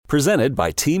Presented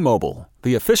by T-Mobile,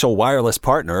 the official wireless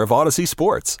partner of Odyssey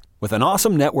Sports. With an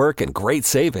awesome network and great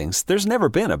savings, there's never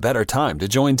been a better time to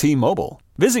join T-Mobile.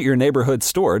 Visit your neighborhood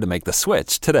store to make the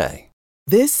switch today.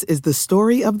 This is the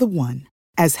story of the one.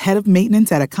 As head of maintenance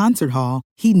at a concert hall,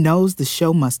 he knows the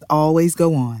show must always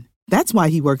go on. That's why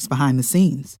he works behind the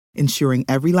scenes, ensuring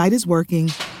every light is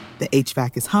working, the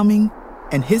HVAC is humming,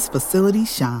 and his facility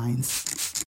shines.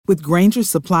 With Grainger's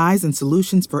supplies and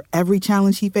solutions for every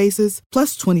challenge he faces,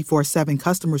 plus 24/7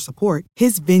 customer support,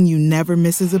 his venue never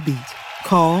misses a beat.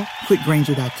 Call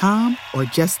quickgrainger.com or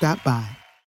just stop by.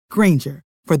 Grainger,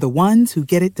 for the ones who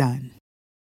get it done.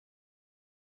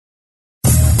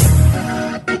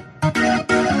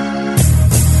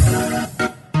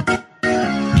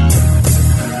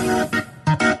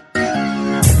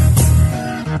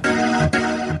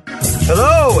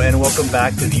 Hello, and welcome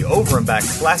back to the Over and Back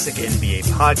Classic NBA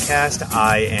podcast.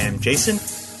 I am Jason,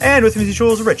 and with me as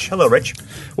usual is Rich. Hello, Rich.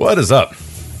 What is up?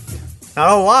 Not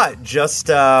a lot. Just,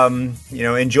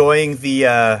 enjoying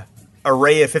the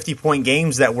array of 50-point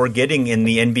games that we're getting in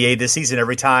the NBA this season.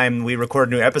 Every time we record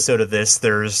a new episode of this,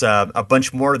 there's a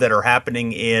bunch more that are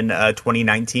happening in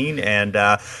 2019, and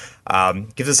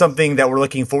gives us something that we're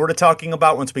looking forward to talking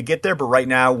about once we get there. But right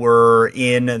now we're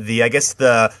in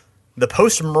the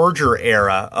post-merger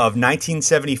era of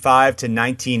 1975 to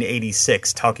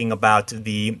 1986, talking about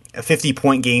the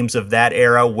 50-point games of that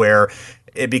era, where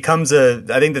it becomes I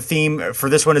think the theme for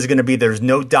this one is going to be there's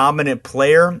no dominant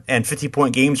player, and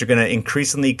 50-point games are going to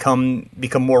increasingly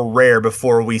become more rare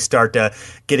before we start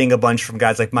getting a bunch from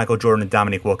guys like Michael Jordan and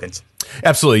Dominique Wilkins.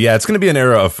 Absolutely, yeah. It's going to be an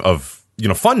era of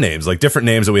fun names, like different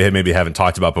names that we maybe haven't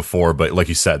talked about before. But like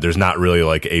you said, there's not really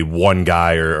like a one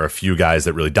guy or a few guys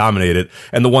that really dominate it.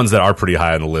 And the ones that are pretty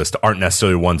high on the list aren't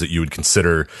necessarily ones that you would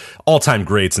consider all-time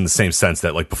greats in the same sense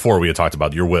that like before we had talked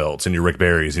about your Wilts and your Rick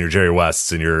Barrys and your Jerry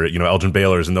Wests and your, Elgin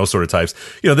Baylors and those sort of types.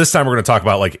 This time we're going to talk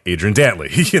about like Adrian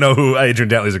Dantley, who Adrian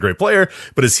Dantley is a great player,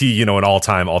 but is he, an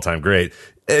all-time great?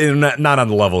 Not on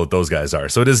the level that those guys are.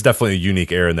 So it is definitely a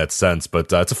unique era in that sense,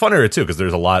 but it's a fun era too, because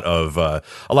there's a lot of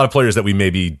players that we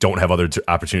maybe don't have other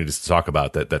opportunities to talk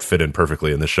about that fit in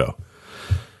perfectly in this show.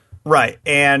 Right.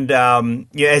 And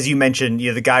as you mentioned,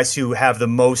 the guys who have the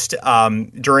most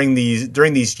during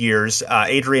these years,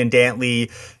 Adrian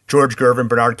Dantley, George Gervin,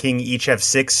 Bernard King each have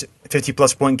 6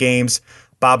 50-plus point games.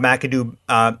 Bob McAdoo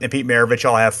and Pete Maravich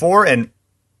all have 4, and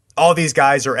all these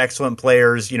guys are excellent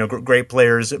players, great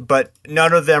players, but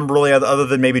none of them really, other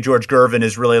than maybe George Gervin,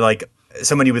 is really like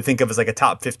someone you would think of as like a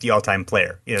top 50 all-time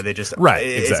player. They just right.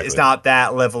 Exactly. It's not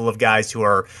that level of guys who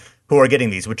are getting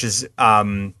these, which is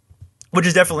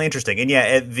definitely interesting. And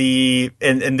yeah,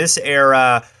 in this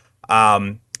era,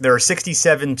 there are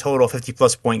 67 total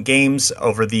 50-plus point games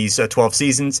over these 12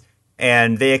 seasons.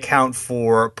 And they account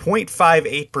for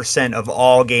 0.58% of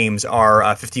all games are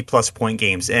 50-plus point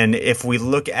games. And if we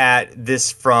look at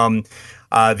this from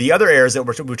the other eras that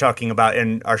we're talking about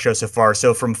in our show so far,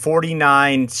 so from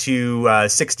 49 to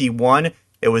 61,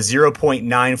 it was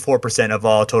 0.94% of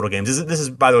all total games. This is,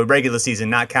 by the way, regular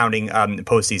season, not counting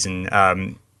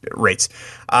postseason rates.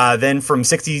 Then from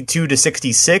 62 to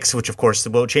 66, which of course the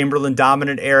Wilt Chamberlain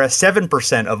dominant era,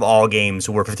 7% of all games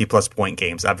were 50-plus point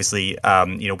games. Obviously,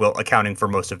 Wilt accounting for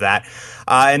most of that.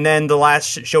 And then the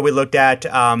last show we looked at,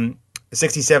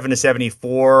 67 to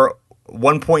 74,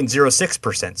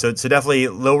 1.06%. So definitely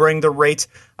lowering the rate,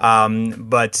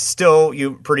 but still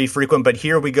pretty frequent. But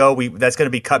here we go. That's going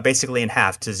to be cut basically in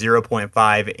half to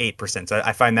 0.58%. So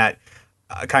I find that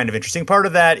kind of interesting. Part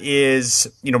of that is,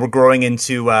 we're growing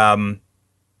into, but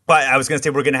I was going to say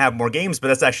we're going to have more games, but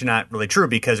that's actually not really true,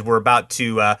 because we're about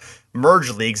to merge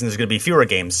leagues and there's going to be fewer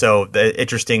games. So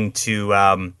interesting to,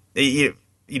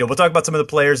 we'll talk about some of the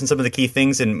players and some of the key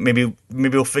things, and maybe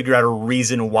we'll figure out a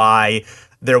reason why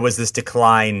there was this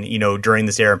decline, during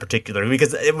this era in particular,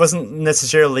 because it wasn't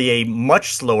necessarily a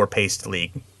much slower paced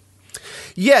league.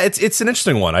 Yeah, it's an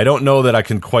interesting one. I don't know that I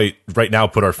can quite right now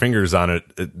put our fingers on it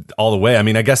all the way. I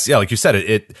mean, I guess, yeah, like you said,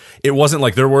 it wasn't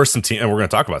like there were some teams, and we're going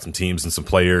to talk about some teams and some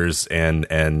players and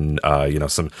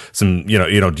some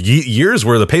years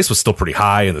where the pace was still pretty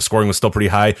high and the scoring was still pretty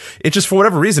high. It just, for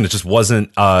whatever reason, it just wasn't.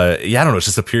 I don't know. It's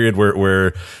just a period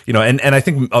where and I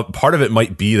think part of it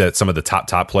might be that some of the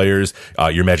top players,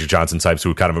 your Magic Johnson types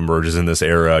who kind of emerges in this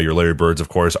era, your Larry Birds, of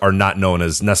course, are not known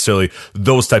as necessarily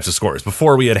those types of scorers.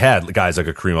 Before we had guys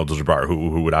like a Kareem Abdul-Jabbar,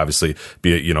 who would obviously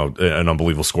be, an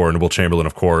unbelievable scorer, and Will Chamberlain,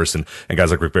 of course, and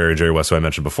guys like Rick Barry and Jerry West, who I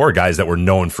mentioned before, guys that were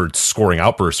known for scoring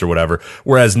outbursts or whatever.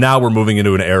 Whereas now we're moving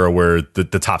into an era where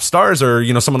the top stars are,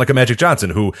 someone like a Magic Johnson,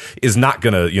 who is not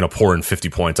going to, pour in 50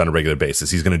 points on a regular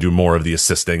basis. He's going to do more of the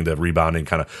assisting, the rebounding,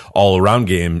 kind of all around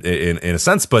game in a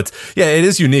sense. But yeah, it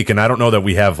is unique, and I don't know that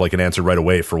we have like an answer right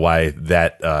away for why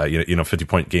that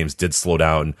 50-point games did slow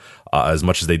down as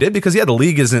much as they did, because the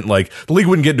league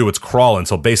wouldn't get into its crawl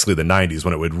until basically the 90s,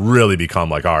 when it would really become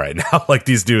like, all right, now like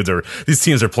these teams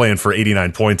are playing for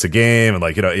 89 points a game,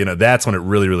 and that's when it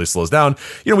really, really slows down.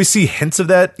 We see hints of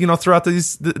that throughout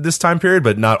this time period,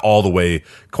 but not all the way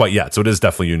quite yet. So it is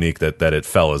definitely unique that it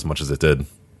fell as much as it did.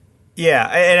 Yeah,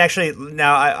 and actually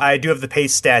now I do have the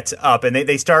pace stats up, and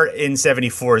they start in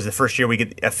 74 is the first year we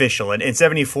get official, and in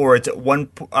 74 it's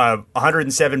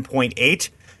 107.8.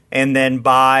 And then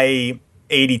by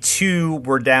 82,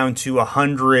 we're down to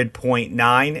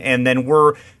 100.9. And then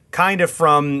we're kind of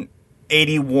from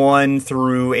 81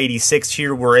 through 86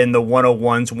 here, we're in the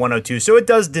 101s, 102. So it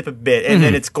does dip a bit. And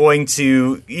then it's going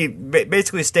to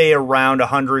basically stay around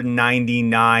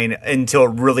 199 until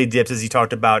it really dips, as you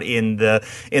talked about, in the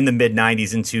mid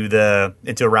 90s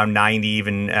into around 90,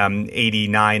 even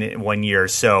 89 in 1 year.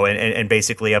 So and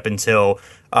basically up until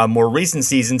more recent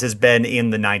seasons has been in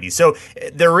the 90s. So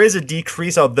there is a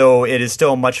decrease, although it is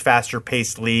still a much faster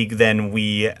paced league than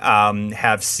we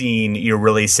have seen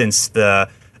really since the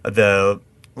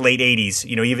late 80s.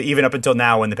 Even up until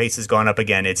now, when the pace has gone up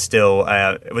again, it's still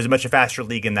it was a much faster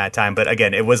league in that time. But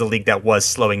again, it was a league that was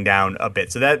slowing down a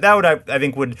bit. So that would I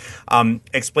think would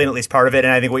explain at least part of it.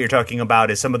 And I think what you're talking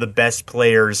about is some of the best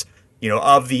players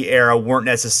of the era weren't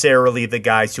necessarily the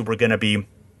guys who were going to be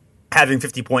having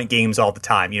 50-point games all the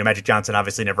time. Magic Johnson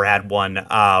obviously never had one,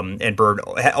 and Bird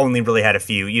only really had a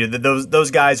few.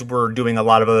 Those guys were doing a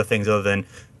lot of other things other than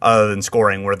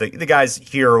scoring, where the guys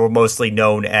here were mostly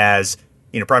known as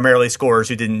primarily scorers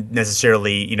who didn't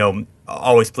necessarily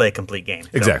always play a complete game. So,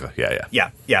 exactly. Yeah.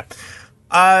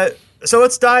 So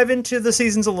let's dive into the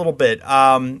seasons a little bit.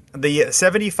 The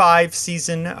 75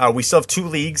 season, we still have two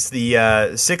leagues,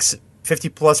 the 6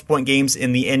 50-plus point games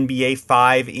in the NBA,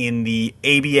 5 in the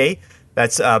ABA.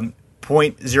 That's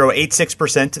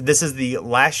 0.086%. This is the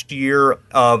last year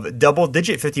of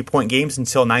double-digit 50-point games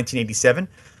until 1987.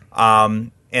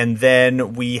 And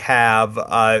then we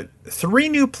have 3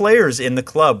 new players in the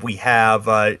club. We have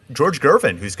George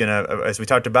Gervin, who's going to, as we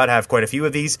talked about, have quite a few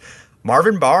of these.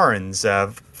 Marvin Barnes,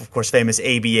 of course, famous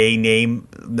ABA name,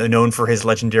 known for his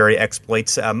legendary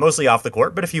exploits, mostly off the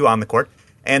court, but a few on the court.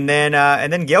 And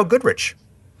then Gail Goodrich.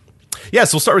 Yeah,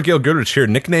 so we'll start with Gail Goodrich here,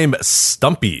 nickname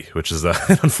Stumpy, which is an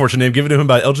unfortunate name given to him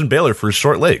by Elgin Baylor for his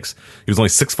short legs. He was only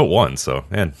 6'1", so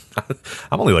man,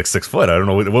 I'm only like 6 foot. I don't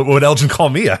know what would Elgin call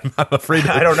me. I'm afraid.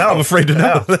 I don't know. I'm afraid to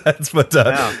know that. But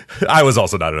I was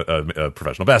also not a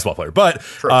professional basketball player. But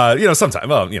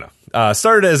sometime,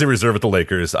 started as a reserve with the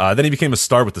Lakers. Then he became a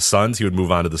star with the Suns. He would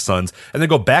move on to the Suns and then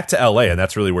go back to LA, and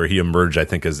that's really where he emerged, I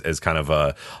think, as kind of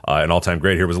an all-time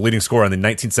great here. Was a leading scorer on the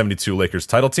 1972 Lakers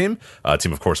title team.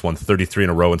 Team, of course, won 33 in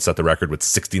a row and set the record with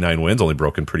 69 wins, only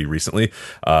broken pretty recently.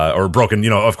 Or broken,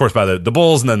 of course, by the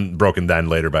Bulls, and then broken then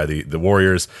later by the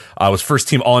Warriors. Was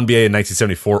first-team All-NBA in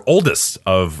 1974, oldest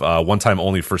of one-time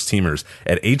only first-teamers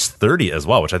at age 30 as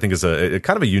well, which I think is a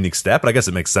kind of a unique stat, but I guess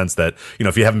it makes sense that,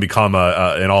 if you haven't become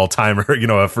an all-time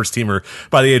a first teamer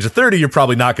by the age of 30, you're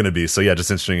probably not going to be. So yeah,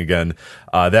 just interesting again.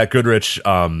 That Goodrich,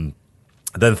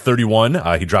 then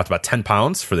 31, he dropped about 10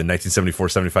 pounds for the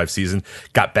 1974-75 season,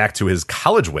 got back to his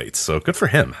college weight. So good for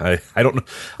him. I don't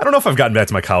know if I've gotten back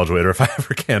to my college weight or if I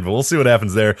ever can, but we'll see what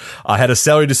happens there. Had a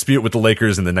salary dispute with the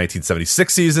Lakers in the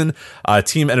 1976 season.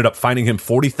 Team ended up fining him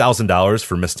 $40,000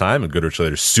 for missed time, and Goodrich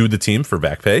later sued the team for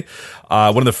back pay.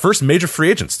 One of the first major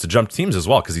free agents to jump teams as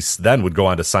well, because he then would go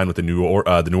on to sign with the New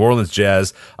Orleans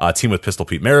Jazz, team with Pistol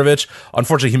Pete Maravich.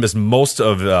 Unfortunately, he missed most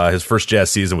of his first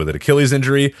Jazz season with an Achilles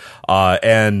injury.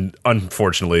 And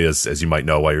unfortunately, as you might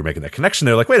know while you're making that connection,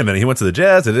 they're like, wait a minute, he went to the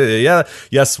Jazz? Yeah,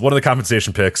 yes, one of the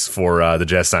compensation picks for the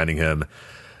Jazz signing him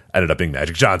ended up being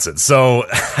Magic Johnson. So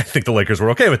I think the Lakers were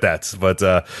okay with that. But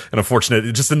an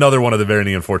unfortunate, just another one of the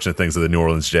very unfortunate things of the New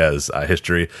Orleans Jazz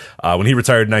history. When he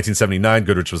retired in 1979,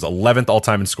 Goodrich was 11th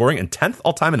all-time in scoring and 10th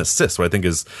all-time in assists, what I think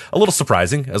is a little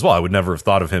surprising as well. I would never have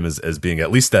thought of him as being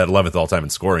at least that 11th all-time in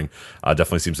scoring.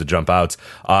 Definitely seems to jump out.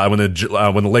 When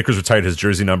the Lakers retired his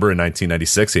jersey number in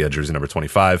 1996, he had jersey number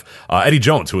 25. Eddie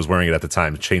Jones, who was wearing it at the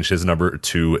time, changed his number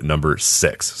to number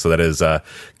 6. So that is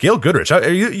Gail Goodrich. Are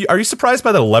you surprised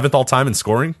by that 11th all-time in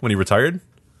scoring when he retired?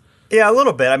 Yeah, a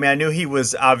little bit. I mean, I knew he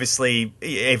was obviously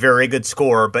a very good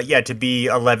scorer, but yeah, to be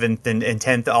 11th and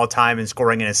 10th all time in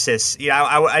scoring and assists,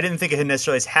 I didn't think of him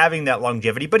necessarily as having that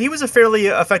longevity, but he was a fairly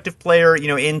effective player,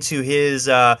 into his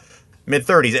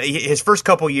mid-30s. His first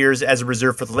couple years as a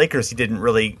reserve for the Lakers, he didn't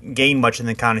really gain much in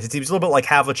the contest. He was a little bit like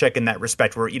Havlicek in that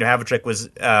respect, where Havlicek was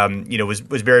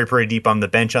was very pretty deep on the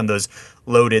bench on those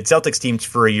loaded Celtics teams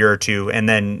for a year or two, and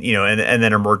then and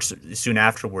then emerged soon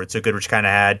afterwards. So Goodrich kind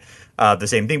of had the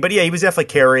same thing, but yeah, he was definitely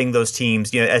carrying those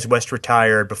teams. As West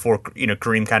retired, before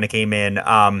Kareem kind of came in.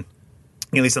 At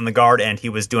least on the guard end, he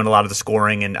was doing a lot of the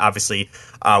scoring, and obviously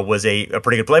was a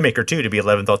pretty good playmaker too, to be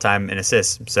 11th all time in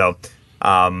assists. So.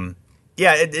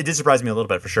 Yeah, it did surprise me a little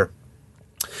bit for sure.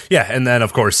 Yeah, and then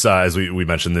of course, as we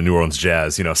mentioned, the New Orleans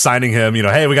Jazz, signing him.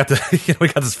 Hey, we got this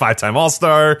 5-time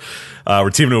All-Star. We're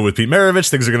teaming up with Pete Maravich.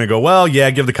 Things are going to go well.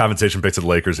 Yeah, give the compensation pick to the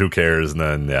Lakers. Who cares? And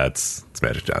then it's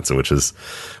Magic Johnson, which is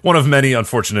one of many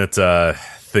unfortunate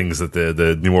things that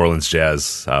the New Orleans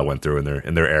Jazz went through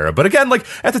in their era. But again,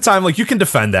 at the time, you can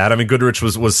defend that. I mean, Goodrich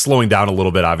was slowing down a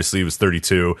little bit. Obviously, he was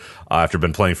 32 after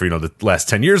been playing for the last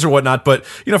 10 years or whatnot. But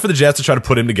for the Jazz to try to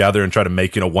put him together and try to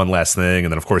make one last thing,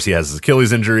 and then of course he has his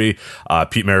Achilles injury.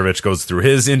 Pete Maravich goes through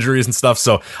his injuries and stuff.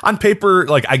 So on paper,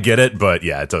 I get it, but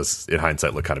yeah, it does in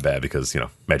hindsight look kind of bad because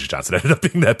Magic Johnson ended up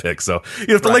being that pick. So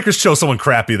if the Lakers chose someone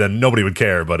crappy, then nobody would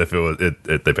care. But if it was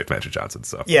they picked Magic Johnson,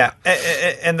 so yeah,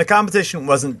 and the competition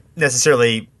wasn't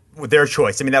necessarily their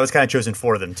choice. I mean, that was kind of chosen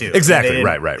for them too. Exactly.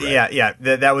 Right. Yeah.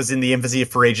 That was in the infancy of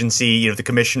free agency. The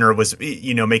commissioner was,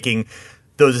 making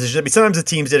those decisions. I mean, sometimes the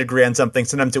teams did agree on something.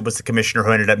 Sometimes it was the commissioner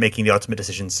who ended up making the ultimate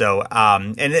decision. So,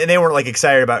 and they weren't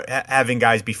excited about having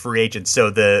guys be free agents. So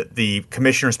the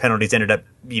commissioner's penalties ended up,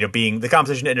 being the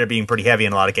competition ended up being pretty heavy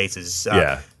in a lot of cases.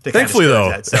 Yeah. Thankfully,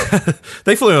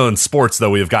 in sports,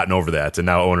 though, we have gotten over that, and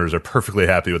now owners are perfectly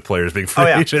happy with players being free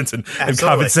agents and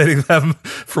compensating them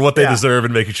for what they deserve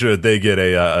and making sure that they get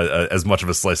as much of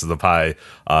a slice of the pie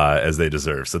as they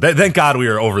deserve. So thank God we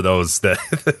are over those the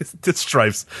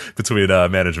stripes between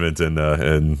management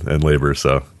and labor.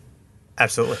 So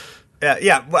absolutely,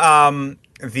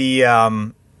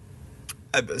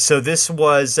 So this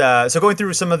was going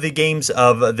through some of the games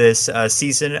of this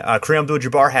season. Kareem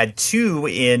Abdul-Jabbar had 2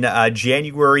 in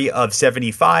January of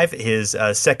 '75. His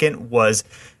second was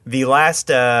the last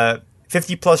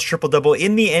 50-plus triple-double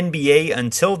in the NBA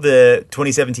until the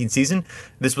 2017 season.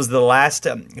 This was the last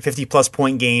 50-plus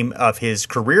point game of his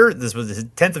career. This was the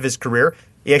 10th of his career.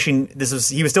 He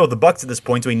was still with the Bucks at this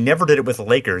point, so he never did it with the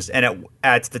Lakers. And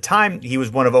at the time, he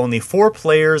was one of only 4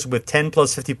 players with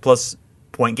 10-plus, 50-plus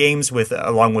point games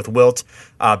along with Wilt,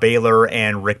 Baylor,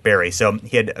 and Rick Barry. So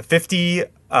he had 50,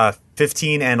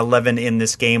 15, and 11 in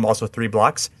this game, also 3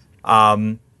 blocks.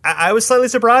 I was slightly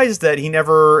surprised that he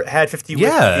never had 50 with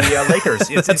the Lakers.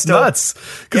 It's nuts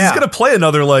because he's going to play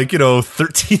another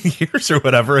 13 years or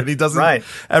whatever, and he doesn't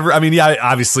ever. I mean,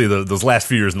 obviously those last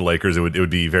few years in the Lakers, it would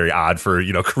be very odd for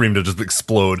Kareem to just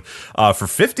explode for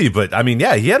 50. But I mean,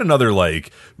 he had another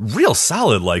real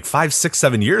solid 5, 6,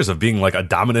 7 years of being a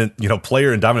dominant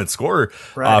player and dominant scorer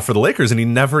for the Lakers, and he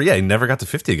never got to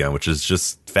 50 again, which is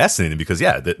just fascinating because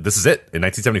this is it in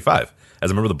 1975. As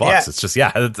a member of the Bucks, it's just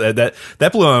that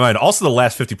blew my mind. Also, the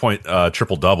last 50-point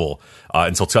triple double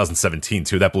until 2017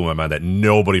 too. That blew my mind that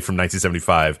nobody from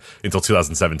 1975 until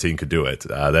 2017 could do it.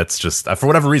 That's just for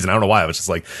whatever reason, I don't know why. I was just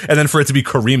and then for it to be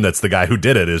Kareem, that's the guy who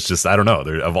did it. Is just I don't know.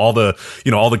 Of all the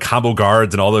all the combo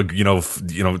guards and all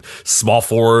the small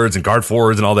forwards and guard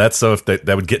forwards and all that stuff that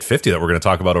would get 50 that we're going to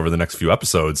talk about over the next few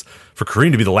episodes. For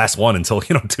Kareem to be the last one until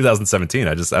 2017,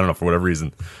 I don't know, for whatever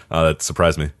reason that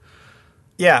surprised me.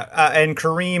 Yeah, and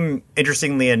Kareem,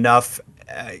 interestingly enough,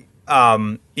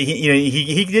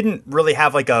 he didn't really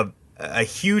have a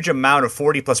huge amount of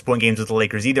 40-plus point games with the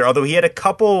Lakers either, although he had a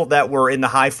couple that were in the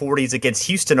high 40s against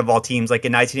Houston of all teams,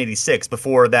 in 1986,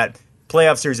 before that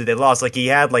playoff series that they lost. He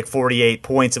had 48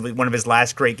 points of one of his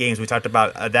last great games. We talked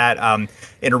about that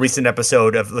in a recent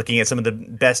episode of looking at some of the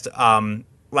best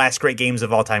last great games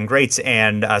of all-time greats,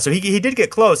 and so he did get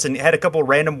close and had a couple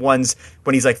random ones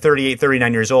when he's 38,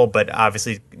 39 years old, but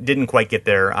obviously didn't quite get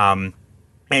there.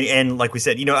 And like we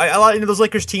said, a lot of those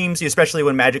Lakers teams, especially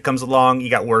when Magic comes along, you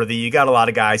got Worthy, you got a lot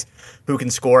of guys who can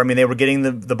score. I mean, they were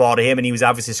getting the ball to him, and he was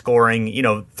obviously scoring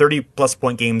 30-plus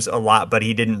point games a lot, but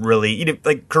he didn't really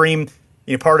Kareem.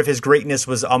 Part of his greatness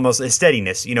was almost his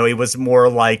steadiness. He was more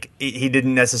he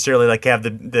didn't necessarily have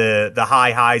the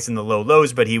high highs and the low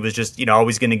lows, but he was just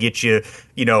always going to get you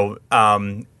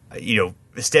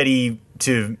steady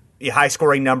to high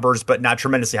scoring numbers, but not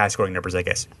tremendously high scoring numbers, I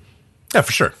guess. Yeah,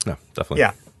 for sure. No, definitely.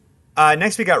 Yeah.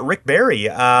 Next, we got Rick Barry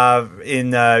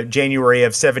in January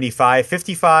of 75,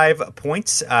 55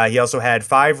 points. He also had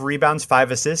 5 rebounds,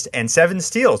 5 assists, and 7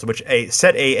 steals, which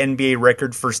set a NBA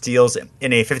record for steals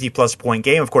in a 50-plus point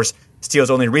game. Of course, steals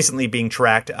only recently being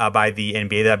tracked by the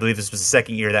NBA. I believe this was the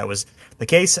second year that was the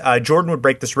case. Jordan would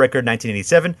break this record in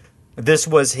 1987. This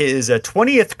was his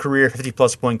 20th career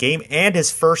 50-plus point game and his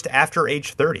first after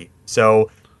age 30. So,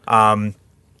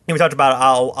 we talked about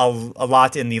a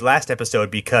lot in the last episode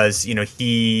because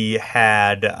he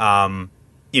had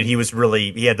he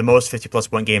had the most 50-plus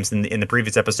point games in the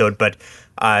previous episode, but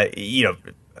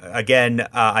again,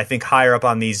 I think higher up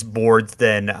on these boards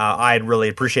than I'd really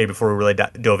appreciated before we really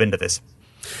dove into this.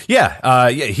 Yeah,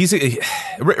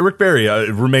 Rick Barry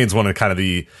remains one of kind of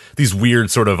these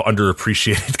weird sort of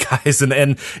underappreciated guys,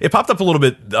 and it popped up a little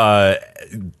bit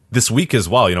this week as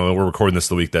well. We're recording this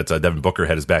the week that Devin Booker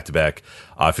had his back-to-back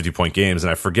 50-point games,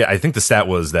 and I think the stat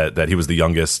was that he was the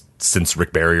youngest since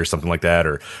Rick Barry or something like that,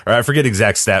 or I forget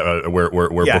exact stat where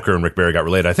Booker and Rick Barry got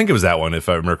related. I think it was that one, if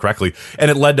I remember correctly, and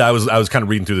it led to I was kind of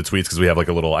reading through the tweets because we have like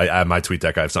a little I have my tweet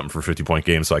deck. I have something for 50-point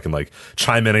games, so I can like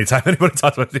chime in anytime anybody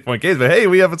talks about 50-point games. But hey,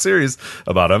 we have a series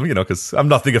about them, because I'm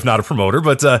nothing if not a promoter.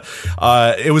 But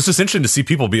it was just interesting to see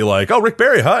people be like, "Oh, Rick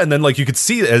Barry, huh?" And then like you could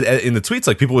see in the tweets,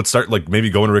 like people would start like maybe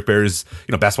going to Rick Barry's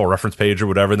basketball reference page or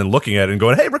whatever, and then looking at it and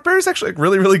going, "Hey, Rick Barry's actually like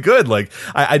really, really good." Like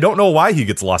I don't know why he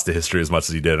gets lost to history as much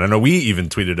as he did. And I know we even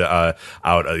tweeted out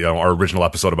our original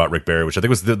episode about Rick Barry, which I think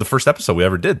was the first episode we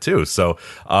ever did too. So,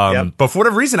 but for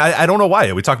whatever reason, I don't know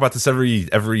why. We talk about this every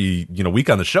week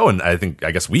on the show, and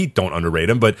I guess we don't underrate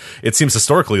him, but it seems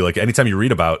historically like anytime you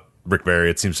read about Rick Barry,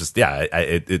 it seems just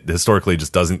it historically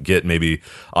just doesn't get maybe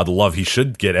the love he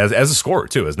should get as a scorer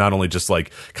too, as not only just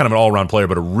like kind of an all around player,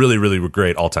 but a really, really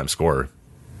great all time scorer.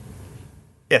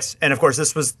 Yes, and of course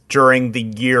this was during the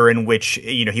year in which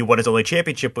he won his only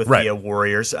championship with the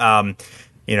Warriors. This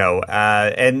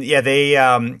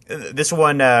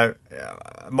one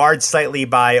marred slightly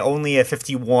by only a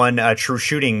 51 true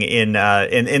shooting in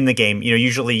the game.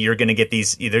 Usually you're going to get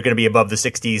these either going to be above the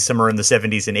 60s, somewhere in the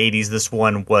 70s and 80s. This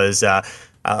one was a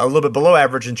little bit below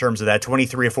average in terms of that,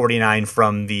 23 of 49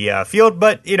 from the field,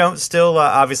 but still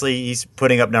obviously he's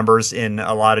putting up numbers in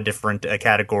a lot of different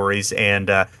categories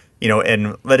and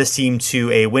and led his team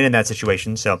to a win in that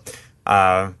situation. So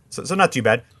not too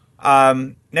bad.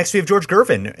 Next, we have George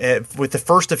Gervin with the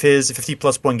first of his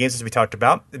 50-plus point games, as we talked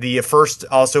about. The first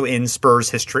also in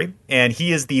Spurs history, and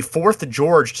he is the fourth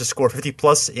George to score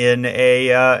 50-plus in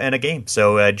a game.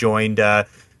 So joined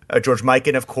George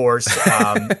Mikan, of course,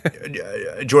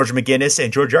 George McGinnis,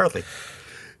 and George Yardley.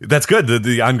 That's good.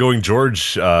 The ongoing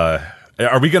George.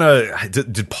 Are we gonna?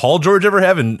 Did Paul George ever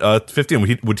have in 50?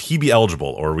 And would he be eligible,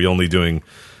 or are we only doing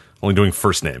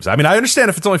first names? I mean, I understand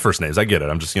if it's only first names. I get it.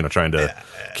 I'm just trying to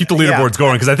keep the leaderboards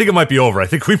going because I think it might be over. I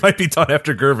think we might be done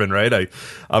after Gervin, right?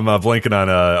 I'm blanking on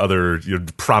other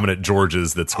prominent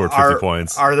Georges that scored 50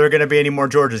 points. Are there going to be any more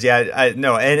Georges? Yeah,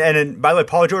 no. And by the way,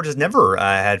 Paul George has never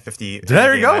had 50.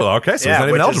 There you go. Okay, so he's not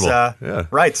even eligible.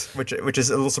 Right, which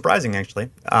is a little surprising actually.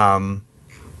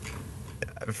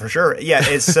 For sure. Yeah.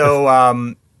 It's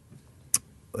so.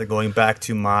 Going back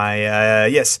to my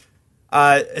yes.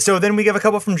 So then we have a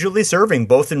couple from Julius Erving,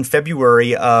 both in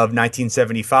February of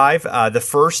 1975. The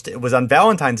first was on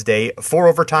Valentine's Day,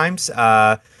 4 overtimes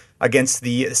against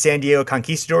the San Diego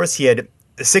Conquistadors. He had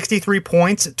 63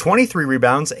 points, 23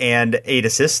 rebounds, and 8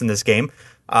 assists in this game.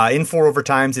 In 4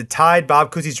 overtimes, it tied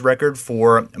Bob Cousy's record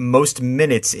for most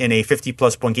minutes in a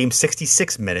 50-plus point game,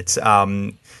 66 minutes.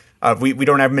 We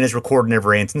don't have minutes recorded in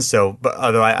every instance, so but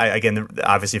although again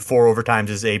obviously 4 overtimes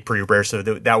is a pretty rare, so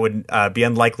that would be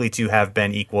unlikely to have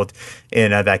been equaled in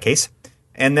that case.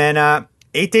 And then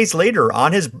 8 days later,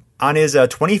 on his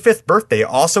 25th birthday,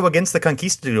 also against the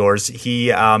Conquistadors, he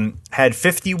had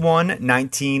 51,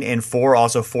 19, and 4,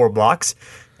 also 4 blocks,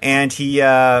 and he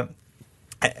had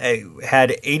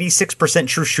 86%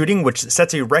 true shooting, which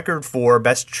sets a record for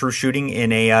best true shooting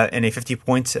in a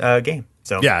 50-point game.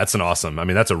 So yeah, that's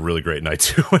that's a really great night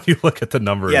too when you look at the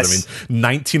numbers. Yes. I mean,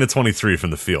 19 to 23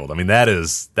 from the field. I mean, that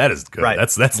is good. Right.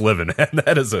 That's living. And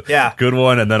that is a good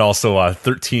one. And then also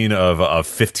 13 of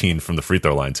 15 from the free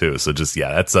throw line too. So just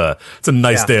it's a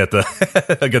nice day at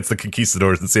the against the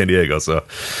Conquistadors in San Diego. So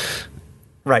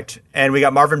right. And we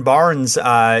got Marvin Barnes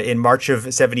in March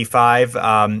of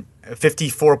 75,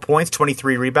 54 points,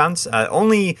 23 rebounds,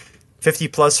 only 50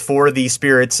 plus for the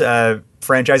Spirits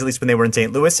franchise, at least when they were in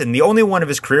St. Louis, and the only one of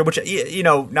his career, which,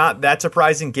 not that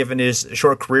surprising given his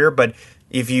short career, but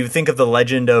if you think of the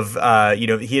legend of,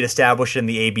 he had established in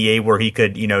the ABA where he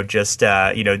could, just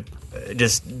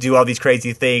just do all these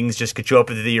crazy things, just could show up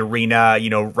into the arena,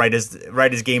 right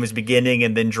as game is beginning,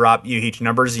 and then drop huge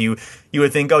numbers. You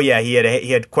would think, oh yeah, he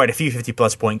had quite a few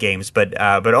 50+ point games, but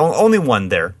only one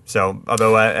there. So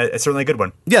although it's certainly a good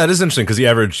one. Yeah, it is interesting because he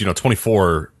averaged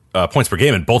 24 points per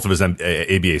game in both of his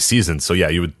ABA seasons. So yeah,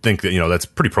 you would think that that's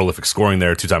pretty prolific scoring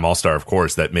there. 2-time All-Star, of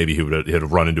course. That maybe he would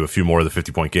have run into a few more of the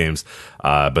 50-point games,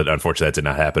 but unfortunately that did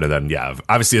not happen. And then yeah,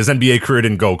 obviously his NBA career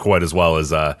didn't go quite as well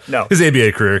as his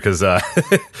ABA career because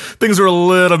things were a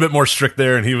little bit more strict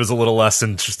there, and he was a little less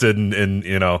interested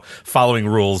in following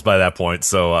rules by that point.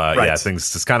 So yeah,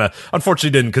 things just kind of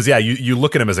unfortunately didn't. Because yeah, you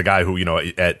look at him as a guy who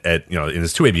at in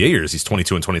his 2 ABA years, he's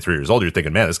 22 and 23 years old. You're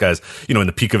thinking, man, this guy's in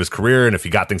the peak of his career, and if he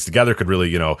got things together could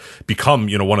really become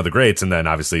one of the greats. And then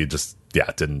obviously just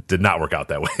did not work out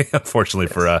that way, unfortunately.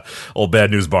 Yes. For old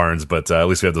Bad News Barnes, but at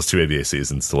least we have those 2 ABA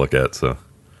seasons to look at. So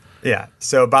yeah,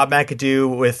 so Bob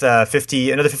McAdoo with another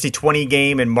 50-20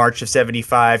 game in March of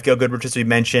 75. Gil Goodrich, as we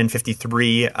mentioned,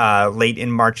 53 late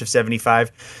in March of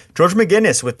 75. George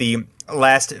McGinnis with the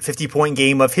last 50-point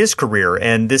game of his career,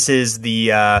 and this is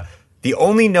the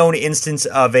only known instance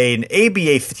of an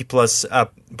ABA 50-plus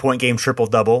point game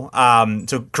triple-double.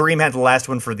 So Kareem had the last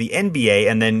one for the NBA,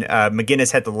 and then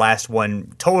McGinnis had the last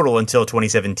one total until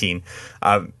 2017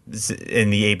 in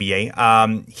the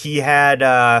ABA. He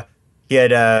had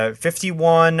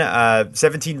 51,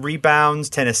 17 rebounds,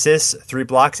 10 assists, 3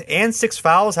 blocks, and 6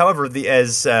 fouls. However,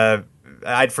 as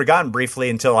I'd forgotten briefly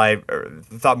until I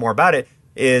thought more about it,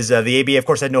 is the ABA, of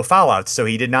course, had no foul outs, so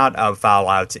he did not foul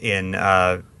out in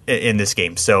this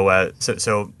game. So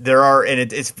there are,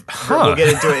 and it's we'll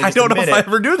get into it in I don't know minute. if I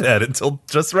ever knew that until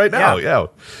just right now.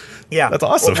 Yeah, that's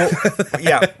awesome.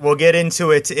 We'll get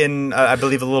into it in I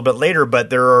believe a little bit later,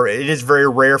 but it is very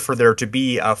rare for there to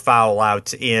be a foul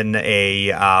out in a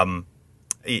in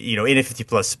a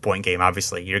 50-plus point game.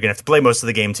 Obviously, you're gonna have to play most of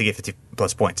the game to get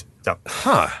 50-plus points. So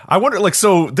I wonder,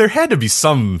 so there had to be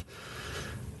some.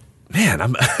 Man,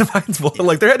 I'm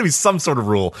like there had to be some sort of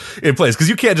rule in place because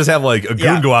you can't just have like a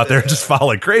goon go out there and just foul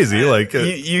like crazy. Like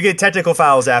you get technical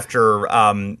fouls after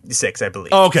 6, I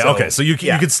believe. Oh, okay. So you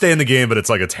could stay in the game, but it's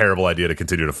like a terrible idea to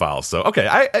continue to foul. So okay,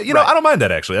 I don't mind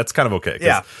that actually. That's kind of okay.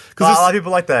 Because a lot of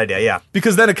people like that idea. Yeah,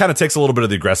 because then it kind of takes a little bit of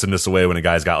the aggressiveness away when a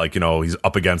guy's got like he's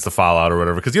up against the foul out or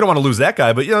whatever. Because you don't want to lose that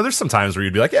guy. But there's some times where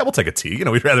you'd be like, yeah, we'll take a T.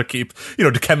 We'd rather keep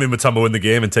Dikembe Mutombo in the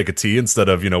game and take a T instead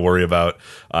of worry about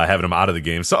having him out of the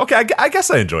game. So okay. I guess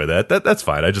I enjoy that. That's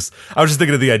fine. I was just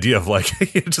thinking of the idea of like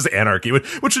just anarchy,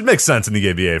 which would make sense in the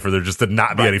ABA for there just to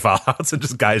not be any foul outs and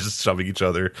just guys just shoving each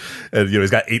other. And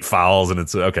he's got 8 fouls and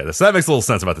it's okay. So that makes a little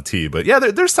sense about the T. But yeah,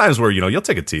 there's times where you'll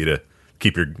take a T to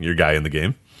keep your guy in the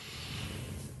game.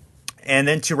 And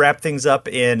then to wrap things up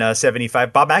in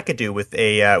 75, Bob McAdoo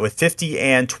with 50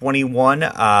 and 21.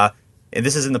 And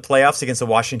this is in the playoffs against the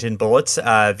Washington Bullets, the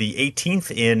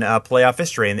 18th in playoff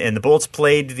history. And the Bullets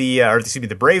played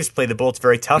the Braves played the Bullets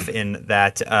very tough in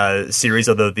that series,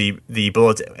 although the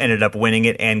Bullets ended up winning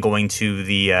it and going to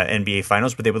the NBA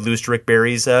Finals, but they would lose to Rick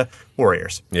Barry's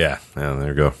Warriors. Yeah, there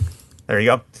you go. There you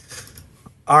go.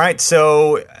 All right,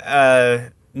 so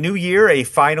new year, a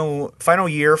final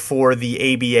year for the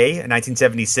ABA,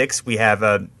 1976. We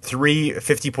have 3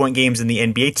 50-point games in the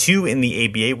NBA, 2 in the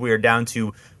ABA. We are down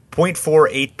to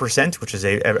 0.48%, which is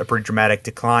a pretty dramatic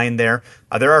decline there.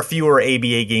 There are fewer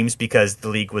ABA games because the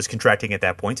league was contracting at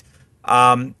that point.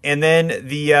 And then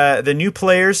the new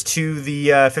players to the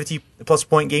 50-plus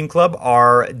point game club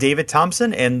are David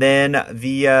Thompson and then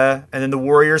the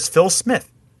Warriors' Phil Smith.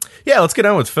 Yeah, let's get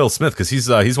on with Phil Smith because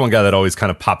he's one guy that always kind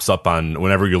of pops up on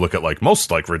whenever you look at like most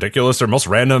like ridiculous or most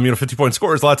random 50-point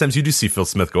scores. A lot of times you do see Phil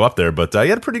Smith go up there, but he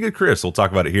had a pretty good career, so we'll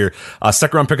talk about it here.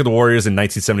 Second round pick of the Warriors in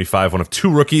 1975, one of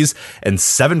 2 rookies and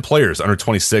 7 players under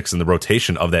 26 in the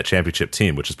rotation of that championship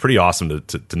team, which is pretty awesome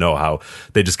to know how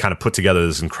they just kind of put together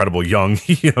this incredible young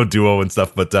duo and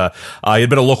stuff. But he had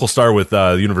been a local star with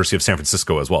the University of San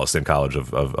Francisco as well, same college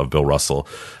of Bill Russell.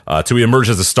 Till he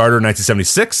emerged as a starter in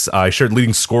 1976, he shared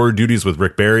leading scorer duties with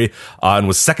Rick Barry and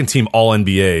was second team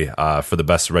All-NBA for the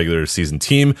best regular season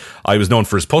team. He was known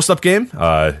for his post-up game.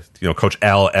 Coach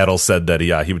Al Adel said that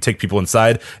he would take people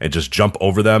inside and just jump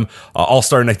over them.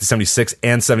 All-star in 1976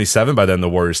 and 77. By then, the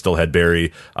Warriors still had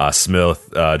Barry, Smith,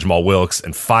 Jamal Wilkes,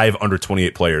 and 5 under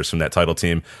 28 players from that title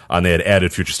team. And they had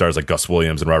added future stars like Gus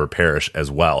Williams and Robert Parrish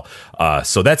as well.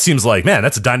 So that seems like, man,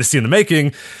 that's a dynasty in the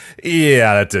making.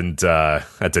 Yeah,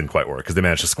 that didn't quite work because they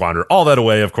managed to squander all that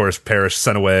away. Of course, Parrish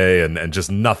sent away and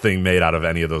just nothing made out of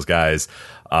any of those guys.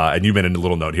 And you made a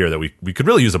little note here that we could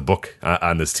really use a book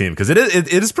on this team, because it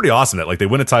is pretty awesome that like they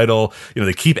win a title,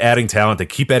 they keep adding talent, they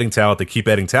keep adding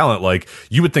talent. Like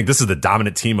you would think this is the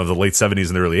dominant team of the late 70s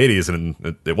and the early 80s,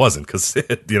 and it wasn't, because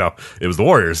it was the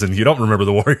Warriors, and you don't remember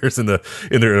the Warriors in the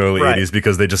early 80s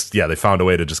because they found a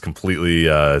way to just completely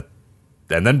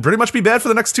and then pretty much be bad for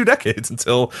the next 2 decades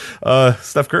until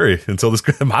Steph Curry, until this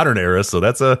modern era. So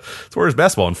it's Warriors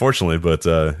basketball, unfortunately. But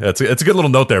it's a good little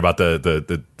note there about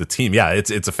the team. Yeah,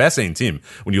 it's a fascinating team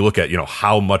when you look at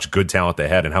how much good talent they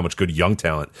had and how much good young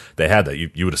talent they had. That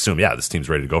you would assume, this team's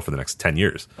ready to go for the next 10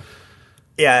 years.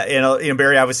 Yeah,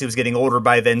 Barry obviously was getting older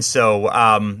by then, so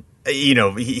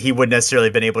he wouldn't necessarily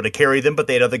have been able to carry them, but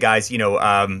they had other guys,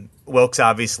 Wilkes,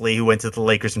 obviously, who went to the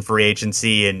Lakers in free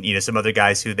agency, and, some other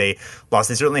guys who they lost.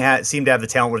 They certainly seemed to have the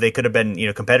talent where they could have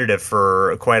been, competitive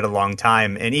for quite a long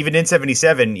time. And even in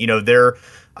 77, there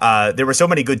were so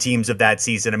many good teams of that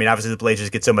season. I mean, obviously the Blazers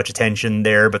get so much attention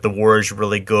there, but the Warriors were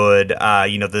really good.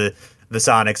 The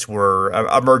Sonics were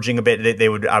emerging a bit. They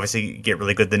would obviously get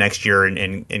really good the next year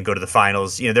and go to the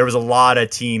finals. There was a lot of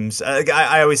teams.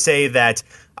 I always say that,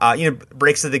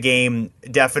 breaks of the game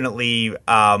definitely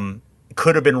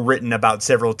could have been written about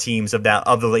several teams of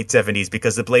the late 70s,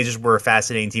 because the Blazers were a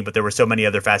fascinating team, but there were so many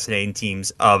other fascinating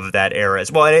teams of that era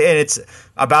as well. And it's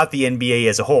about the NBA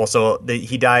as a whole. So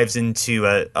he dives into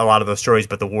a lot of those stories,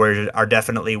 but the Warriors are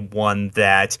definitely one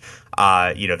that,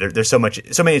 there's so many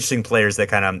interesting players that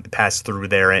kind of pass through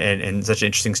there, and such an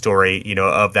interesting story,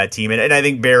 of that team. And I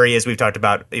think Barry, as we've talked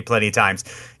about plenty of times,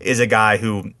 is a guy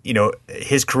who,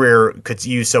 his career could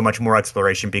use so much more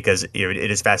exploration, because it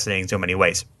is fascinating in so many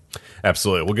ways.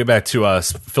 Absolutely. We'll get back to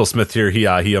Phil Smith here. He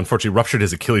unfortunately ruptured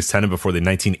his Achilles tendon before the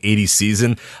 1980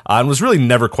 season and was really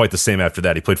never quite the same after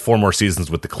that. He played 4 more seasons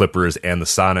with the Clippers and the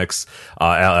Sonics.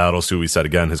 Al Aldos, who we said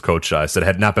again, his coach, said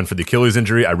had it not been for the Achilles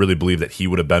injury, I really believe that he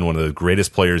would have been one of the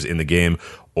greatest players in the game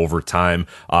over time.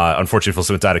 Unfortunately, Phil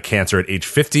Smith died of cancer at age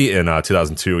 50 in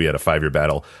 2002. He had a 5-year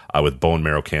battle with bone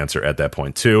marrow cancer at that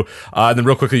point too. And then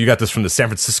real quickly, you got this from the San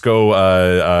Francisco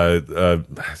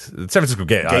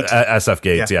Gate,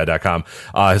 sfgates.com.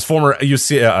 His former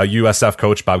USF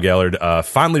coach, Bob Gallard,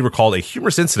 finally recalled a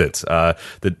humorous incident that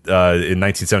in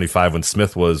 1975 when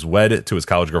Smith was wed to his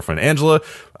college girlfriend, Angela,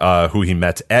 who he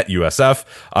met at USF.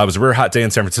 It was a rare hot day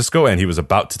in San Francisco, and he was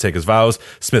about to take his vows.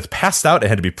 Smith passed out and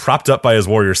had to be propped up by his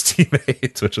Warriors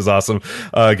teammates, which is awesome.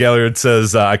 Gallard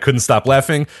says, I couldn't stop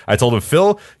laughing. I told him,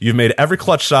 Phil, you've made every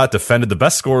clutch shot, defended the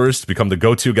best scorers to become the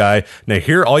go-to guy. Now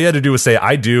here, all you had to do was say,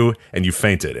 I do, and you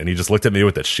fainted. And he just looked at me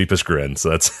with that sheepish grin. So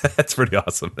that's pretty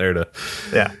awesome there.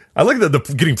 Yeah. I like the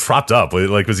getting propped up.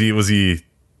 Like, was he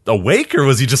awake, or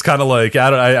was he just kind of like,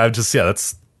 that's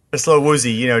a slow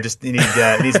woozy, just need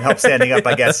some help standing up,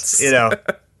 I guess,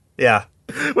 yeah.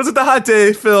 Was it the hot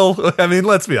day, Phil? I mean,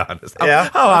 let's be honest. How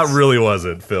hot really was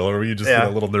it, Phil? Or were you just a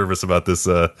little nervous about this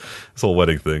whole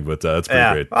wedding thing? But it's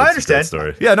pretty great. I understand. Great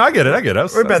story. Yeah, no, I get it. I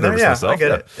was nervous myself. I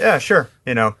get it. Yeah, sure.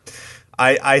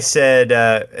 I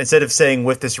said, instead of saying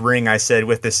with this ring, I said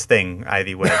with this thing,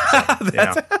 Ivy Wed. So,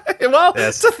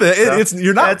 it's a thing.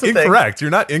 You're not incorrect. You're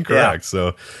not incorrect.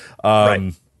 So,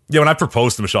 right. Yeah, when I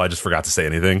proposed to Michelle, I just forgot to say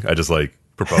anything. I just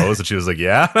proposed, and she was like,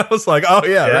 "Yeah." I was like, "Oh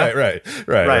yeah, right,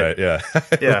 yeah."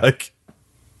 Yeah. like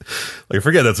I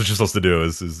forget that's what you're supposed to do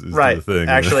is right. do the thing.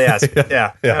 Actually ask.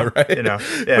 Yeah, right.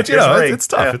 But it's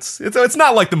tough. Yeah. It's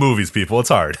not like the movies, people. It's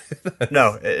hard.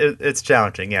 No, it's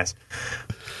challenging. Yes.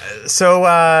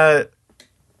 So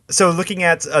looking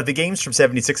at the games from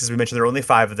 '76, as we mentioned, there are only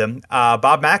 5 of them.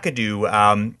 Bob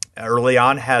McAdoo early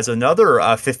on has another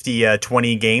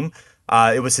 50-20 game.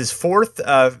 It was his 4th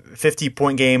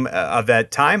 50-point game of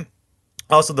that time.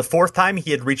 Also, the 4th time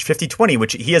he had reached 50-20,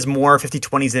 which he has more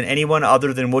 50-20s than anyone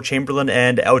other than Will Chamberlain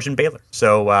and Elgin Baylor.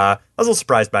 So I was a little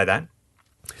surprised by that.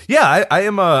 Yeah, I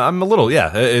am. I'm a little.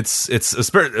 Yeah, it's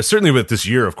certainly with this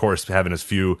year, of course, having as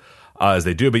few as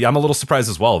they do. But yeah, I'm a little surprised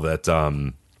as well that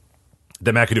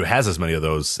McAdoo has as many of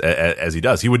those as he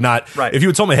does. He would not. Right. If you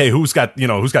had told me, hey, who's got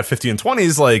 50 and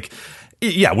 20s, like.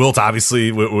 Yeah, Wilt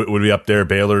obviously would be up there.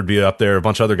 Baylor would be up there. A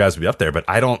bunch of other guys would be up there. But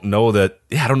I don't know that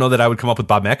I would come up with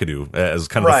Bob McAdoo as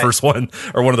kind of the first one,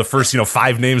 or one of the first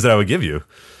 5 names that I would give you.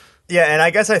 Yeah, and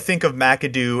I guess I think of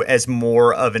McAdoo as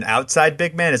more of an outside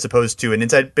big man as opposed to an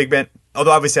inside big man.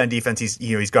 Although obviously on defense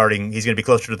he's guarding. He's going to be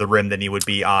closer to the rim than he would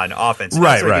be on offense.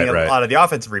 Right. A lot of the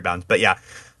offensive rebounds, but yeah.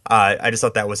 I just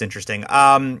thought that was interesting.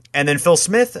 And then Phil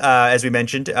Smith, as we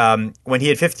mentioned, when he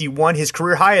had 51, his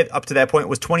career high up to that point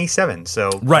was 27. So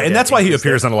right, and that's why he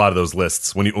appears on a lot of those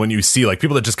lists. When you see like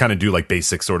people that just kind of do like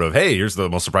basic sort of, hey, here's the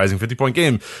most surprising 50-point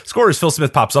game scorers, Phil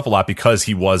Smith pops up a lot because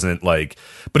he wasn't like,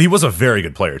 but he was a very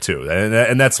good player too,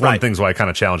 and that's one of the things why I kind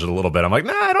of challenge it a little bit. I'm like,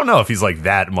 nah, I don't know if he's like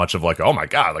that much of like, oh my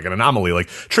god, like an anomaly. Like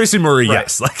Tracy Murray,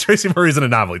 yes, like Tracy Murray's an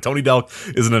anomaly. Tony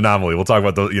Delk is an anomaly. We'll talk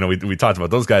about those. We talked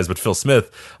about those guys, but Phil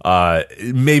Smith,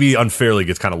 maybe unfairly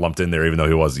gets kind of lumped in there, even though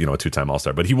he was, a 2-time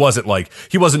All-Star. But he wasn't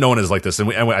known as like this.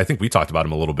 And I think we talked about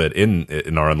him a little bit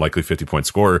in our unlikely 50-point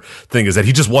scorer thing, is that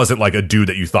he just wasn't like a dude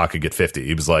that you thought could get 50.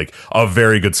 He was like a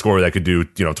very good scorer that could do,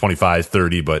 25,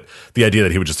 30. But the idea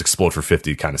that he would just explode for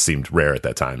 50 kind of seemed rare at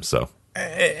that time. So.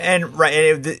 And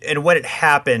when it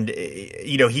happened,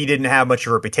 he didn't have much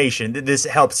of a reputation. This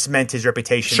helped cement his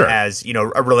reputation as,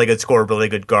 a really good scorer, really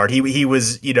good guard. He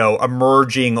was,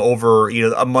 emerging over,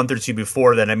 a month or two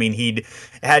before then. I mean,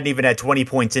 hadn't even had 20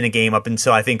 points in a game up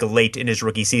until I think late in his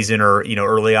rookie season or,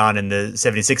 early on in the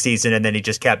 76 season. And then he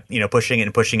just kept, pushing it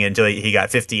until he got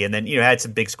 50 and then, had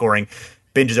some big scoring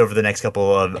binges over the next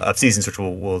couple of seasons, which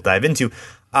we'll dive into.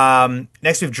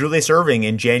 Next, we have Julius Erving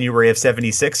in January of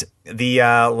 76. The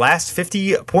last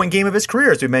 50-point game of his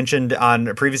career, as we mentioned on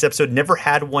a previous episode, never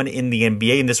had one in the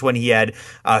NBA. In this one, he had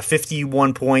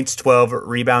 51 points, 12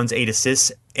 rebounds, 8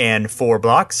 assists, and 4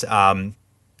 blocks.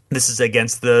 This is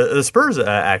against the Spurs,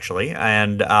 actually.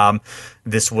 And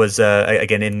this was,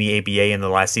 again, in the ABA in the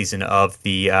last season of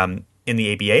the in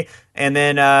the ABA. And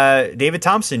then David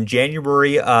Thompson,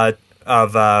 January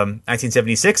of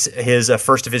 1976, his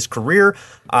first of his career.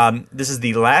 This is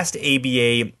the last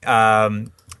ABA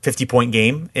 50-point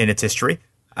game in its history.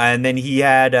 And then he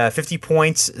had 50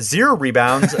 points, 0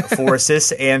 rebounds, 4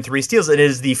 assists, and 3 steals. It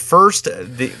is the first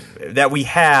that we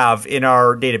have in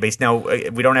our database. Now,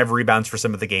 we don't have rebounds for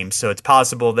some of the games, so it's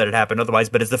possible that it happened otherwise,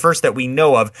 but it's the first that we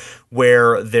know of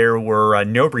where there were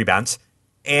no rebounds.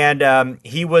 And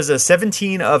he was a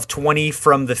 17 of 20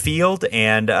 from the field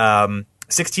and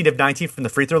 16 of 19 from the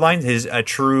free throw line. His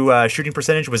true shooting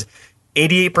percentage was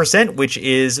 88%, which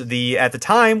is at the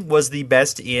time was the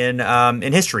best in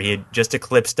history. He had just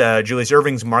eclipsed Julius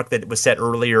Erving's mark that was set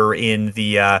earlier in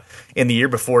the year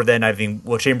before then. I think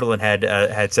Will Chamberlain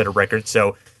had set a record.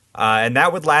 So and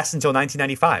that would last until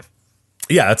 1995.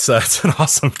 Yeah, it's an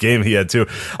awesome game he had too.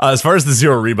 As far as the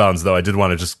 0 rebounds, though, I did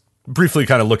want to just briefly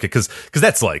kind of look at because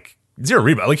that's like 0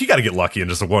 rebound. Like you got to get lucky and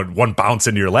just one bounce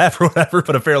into your lap or whatever,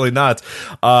 but apparently not.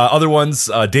 Other ones,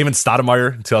 Damon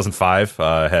Stoudemire in 2005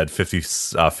 had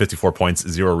 54 points,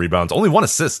 0 rebounds, only 1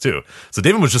 assist too. So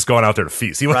Damon was just going out there to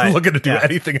feast. He wasn't looking to do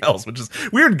anything else, which is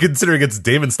weird considering it's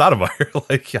Damon Stoudemire.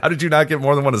 Like, how did you not get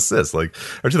more than 1 assist? Like,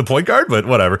 aren't you the point guard? But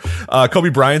whatever. Kobe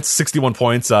Bryant, 61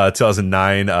 points,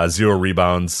 2009, 0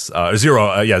 rebounds,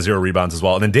 0 rebounds as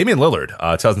well. And then Damian Lillard,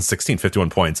 2016, 51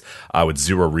 points with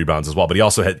 0 rebounds as well. But he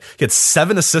also had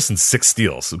 7 assists and 6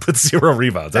 steals, but 0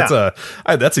 rebounds. That's a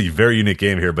very unique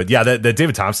game here. But yeah, that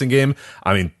David Thompson game,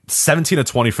 I mean, 17 of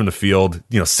 20 from the field,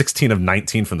 16 of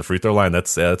 19 from the free throw line.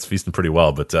 That's feasting pretty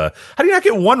well. But how do you not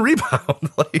get 1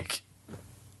 rebound? Like,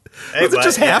 does it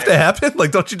just have to happen?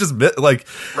 Like, don't you just like?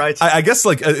 Right. I guess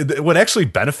like what actually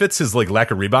benefits his like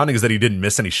lack of rebounding is that he didn't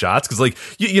miss any shots. Because like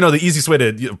the easiest way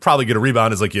to probably get a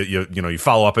rebound is like you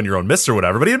follow up on your own miss or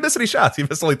whatever. But he didn't miss any shots. He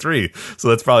missed only 3. So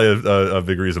that's probably a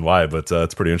big reason why. But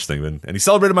it's pretty interesting. And he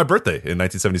celebrated my birthday in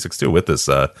 1976 too with this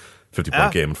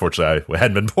 50-point game. Unfortunately, I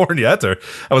hadn't been born yet, or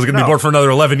I wasn't going to be born for another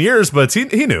 11 years. But he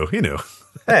knew.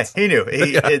 Hey, he knew.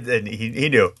 He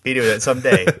knew. He knew that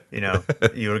someday,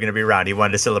 you were going to be around. He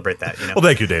wanted to celebrate that. Well,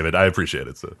 thank you, David. I appreciate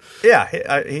it. So. Yeah,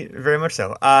 he very much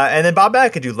so. And then Bob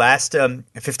McAdoo, last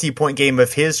 50-point game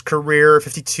of his career,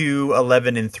 52,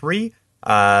 11, and 3.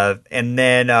 And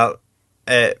then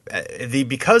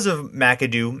because of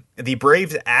McAdoo, the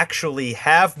Braves actually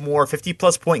have more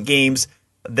 50-plus point games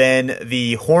than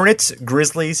the Hornets,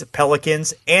 Grizzlies,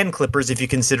 Pelicans, and Clippers, if you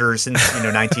consider since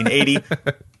 1980,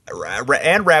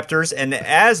 and Raptors, and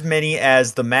as many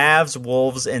as the Mavs,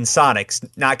 Wolves, and Sonics,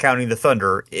 not counting the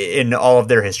Thunder, in all of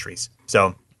their histories.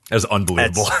 So that's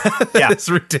unbelievable. It's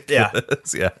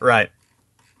ridiculous. Yeah, right.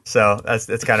 So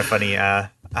that's kind of funny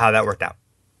how that worked out.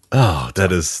 Oh,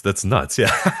 that's nuts. Yeah,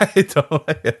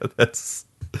 that's.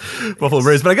 Buffalo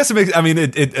Braves, but I guess it makes. I mean,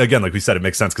 it again, like we said, it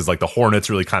makes sense because like the Hornets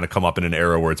really kind of come up in an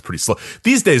era where it's pretty slow.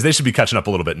 These days, they should be catching up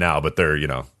a little bit now, but they're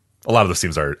a lot of those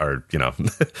teams are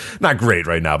not great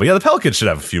right now. But yeah, the Pelicans should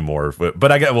have a few more.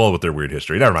 But I get with their weird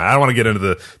history. Never mind. I don't want to get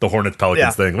into the Hornets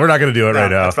Pelicans thing. We're not going to do it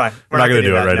right now. That's fine. We're not going to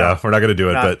do it right now. We're not going to do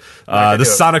it. But the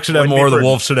Sonics should have more. The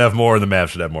Wolves should have more. And the Mavs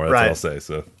should have more. That's all I'll say.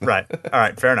 So right. All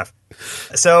right. Fair enough.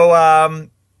 So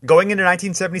going into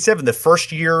 1977, the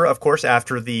first year, of course,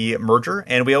 after the merger,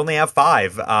 and we only have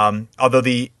 5. Although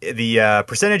the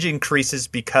percentage increases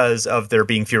because of there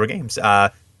being fewer games,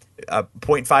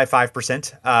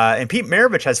 0.55%. And Pete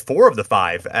Maravich has 4 of the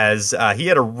 5, as he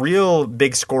had a real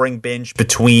big scoring binge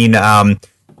between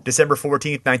December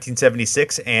 14th,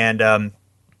 1976, and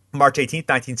March 18th,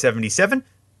 1977.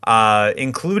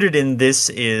 Included in this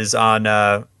is on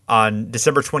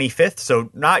December 25th, so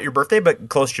not your birthday, but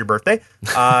close to your birthday,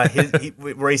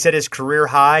 where he set his career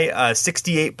high,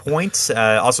 68 points,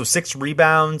 also 6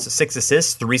 rebounds, 6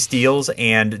 assists, 3 steals,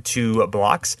 and 2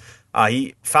 blocks.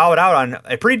 He fouled out on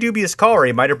a pretty dubious call, or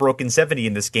he might have broken 70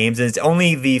 in this game, and it's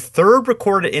only the 3rd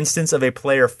recorded instance of a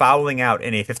player fouling out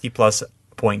in a 50-plus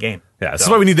point game. Yeah, this is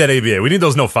why we need that ABA. We need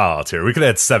those no foul outs here. We could have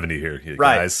had 70 here, guys.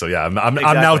 Right. So yeah, I'm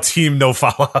now team no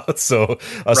foul outs. So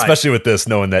especially with this,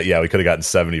 knowing that we could have gotten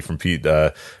 70 from Pete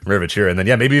Maravich here, and then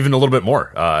maybe even a little bit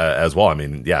more as well. I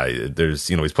mean, there's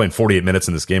he's playing 48 minutes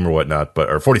in this game or whatnot,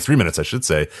 or 43 minutes, I should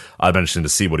say. I'd be interested to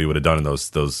see what he would have done in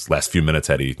those last few minutes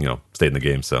had he stayed in the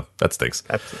game. So that stinks.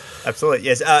 Absolutely,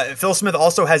 yes. Phil Smith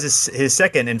also has his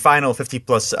second and final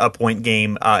 50-plus point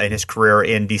game in his career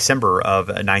in December of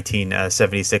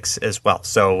 1976 as well.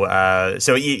 So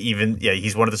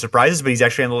he's one of the surprises, but he's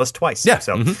actually on the list twice. Yeah.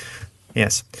 So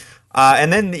yes.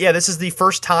 And then this is the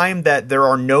first time that there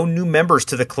are no new members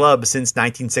to the club since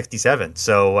 1967.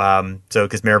 So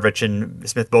because Maravich and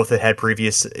Smith both had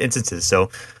previous instances. So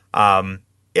not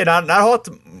a whole lot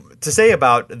to say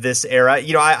about this era.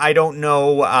 I don't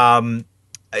know.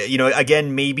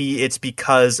 Again, maybe it's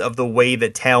because of the way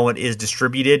that talent is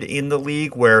distributed in the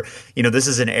league, where, this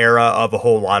is an era of a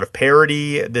whole lot of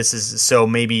parity. So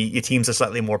maybe your teams are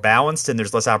slightly more balanced and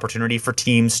there's less opportunity for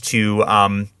teams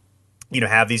to,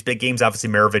 have these big games. Obviously,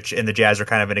 Maravich and the Jazz are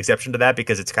kind of an exception to that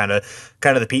because it's kind of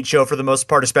the Pete show for the most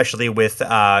part, especially with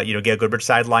Gail Goodrich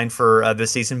sidelined for this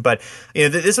season. But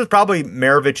this was probably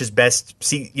Maravich's best,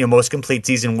 most complete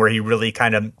season where he really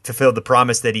kind of fulfilled the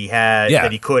promise that he had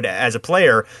that he could as a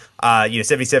player.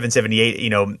 77,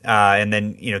 78, and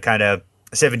then kind of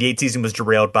 78 season was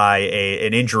derailed by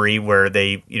an injury where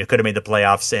they could have made the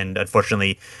playoffs and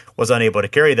unfortunately was unable to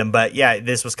carry them. But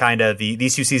this was kind of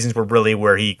these 2 seasons were really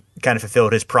where he kind of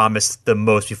fulfilled his promise the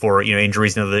most before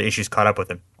injuries and other issues caught up with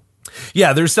him.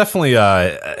 Yeah, there's definitely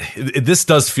this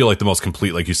does feel like the most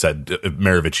complete, like you said,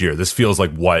 Maravich year. This feels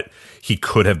like what he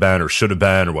could have been or should have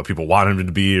been or what people want him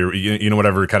to be, or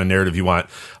whatever kind of narrative you want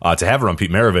to have around Pete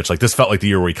Maravich. Like, this felt like the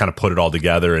year where he kind of put it all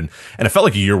together, and it felt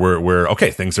like a year where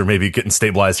okay, things are maybe getting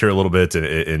stabilized here a little bit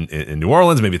in New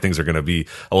Orleans. Maybe things are going to be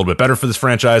a little bit better for this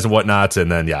franchise and whatnot.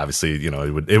 And then obviously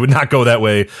it would not go that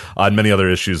way. Many other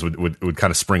issues would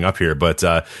kind of spring up here, but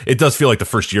it does feel like the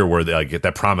first year where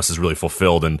that promise is really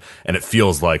fulfilled, and it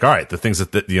feels like, all right, the things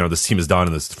that this team has done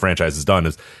and this franchise has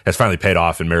done has finally paid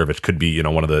off, and Maravich could be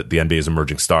one of the NBA's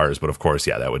emerging stars. But of course,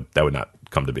 that would not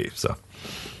come to be. So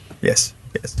yes.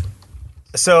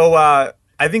 So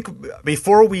I think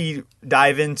before we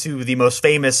dive into the most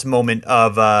famous moment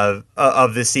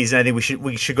of this season, I think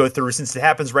we should go through, since it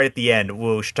happens right at the end.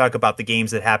 We should talk about the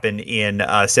games that happened in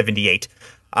 78.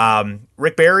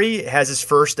 Rick Barry has his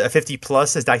first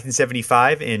 50-plus as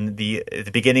 1975 in the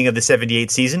beginning of the 78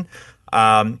 season.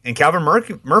 And Calvin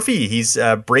Murphy, he's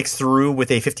breaks through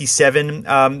with a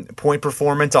 57 point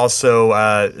performance,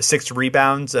 also 6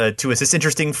 rebounds, 2 assists.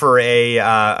 Interesting for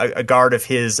a guard of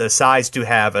his size to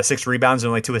have 6 rebounds and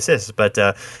only 2 assists. But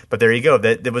there you go.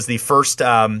 That was the first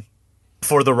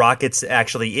for the Rockets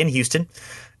actually in Houston.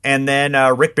 And then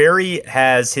Rick Barry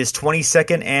has his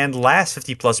 22nd and last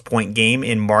 50-plus point game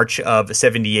in March of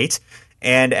 78.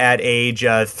 And at age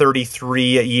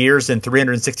 33 years and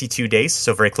 362 days,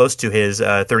 so very close to his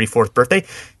 34th birthday,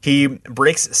 he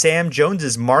breaks Sam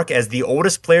Jones's mark as the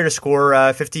oldest player to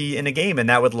score 50 in a game. And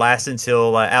that would last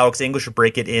until Alex English would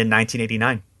break it in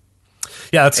 1989.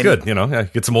 Yeah, that's good.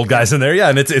 Get some old guys in there. Yeah,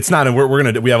 and it's not. And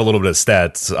we have a little bit of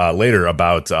stats later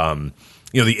about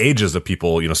the ages of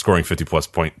people scoring 50-plus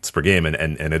points per game, and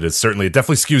it definitely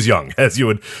skews young as you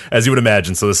would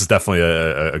imagine. So this is definitely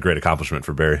a great accomplishment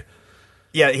for Barry.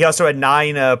 Yeah, he also had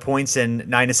 9 points and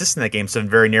 9 assists in that game, so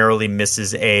very narrowly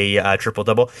misses a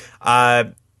triple-double.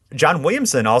 John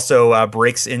Williamson also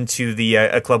breaks into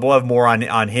the club. We'll have more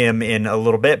on him in a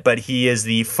little bit, but he is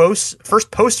the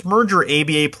first post-merger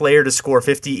ABA player to score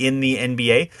 50 in the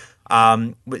NBA.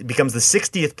 Becomes the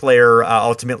 60th player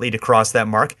ultimately to cross that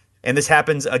mark. And this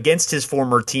happens against his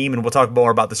former team, and we'll talk more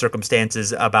about the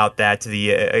circumstances about that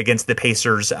against the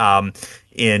Pacers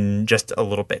in just a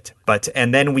little bit.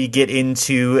 And then we get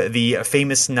into the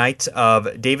famous night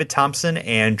of David Thompson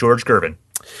and George Gervin.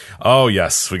 Oh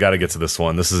yes, we got to get to this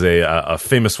one. This is a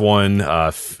famous one.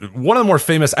 One of the more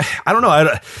famous. I don't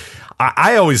know.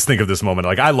 I always think of this moment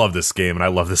like I love this game and I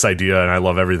love this idea and I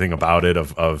love everything about it.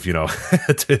 Of George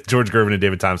Gervin and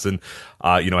David Thompson,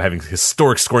 having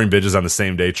historic scoring binges on the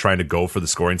same day, trying to go for the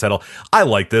scoring title. I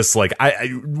like this. Like,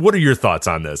 what are your thoughts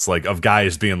on this? Like, of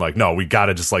guys being like, no, we got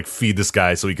to just like feed this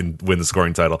guy so he can win the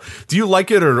scoring title. Do you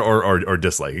like it or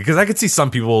dislike it? Because I could see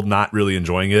some people not really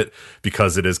enjoying it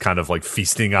because it is kind of like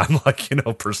feasting on like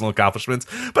personal accomplishments.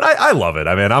 But I love it.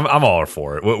 I mean, I'm all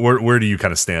for it. Where do you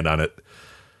kind of stand on it?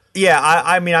 Yeah,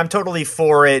 I mean, I'm totally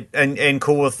for it and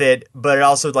cool with it, but it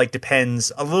also like depends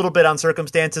a little bit on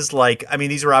circumstances. Like, I mean,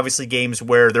 these were obviously games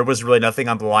where there was really nothing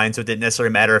on the line, so it didn't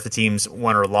necessarily matter if the teams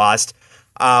won or lost.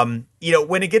 When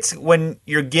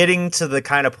you're getting to the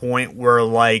kind of point where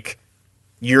like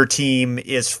your team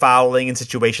is fouling in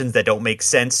situations that don't make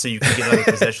sense, so you can get another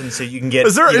possession, so you can get.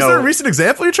 Is there a recent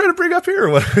example you're trying to bring up here, or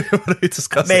what are we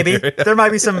discussing? Maybe here? There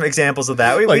might be some examples of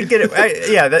that. We get it.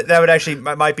 That would actually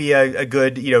might be a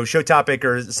good show topic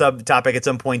or sub topic at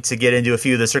some point to get into a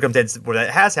few of the circumstances where that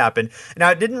has happened.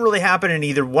 Now, it didn't really happen in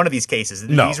either one of these cases.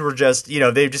 No. These were just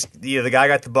the guy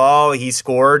got the ball, he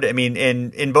scored. I mean,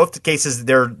 in both cases,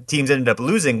 their teams ended up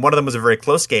losing. One of them was a very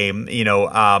close game.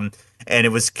 And it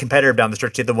was competitive down the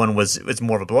stretch. The other one was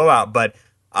more of a blowout. But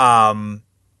I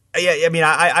mean,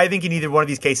 I think in either one of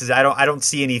these cases, I don't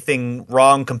see anything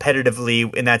wrong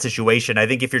competitively in that situation. I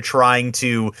think if you're trying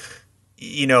to,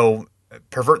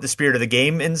 pervert the spirit of the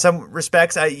game in some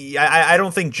respects, I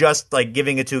don't think just like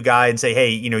giving it to a guy and say, hey,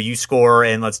 you score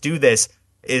and let's do this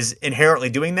is inherently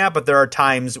doing that. But there are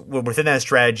times within that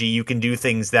strategy you can do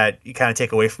things that you kind of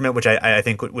take away from it, which I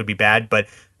think would be bad. But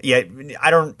yeah,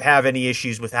 I don't have any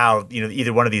issues with how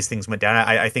either one of these things went down.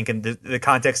 I think in the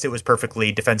context, it was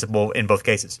perfectly defensible in both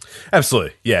cases.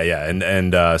 Absolutely, yeah,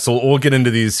 and so we'll get into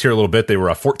these here a little bit. They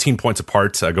were 14 points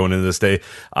apart going into this day.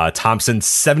 Thompson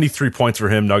 73 points for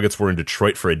him. Nuggets were in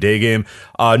Detroit for a day game.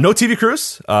 No TV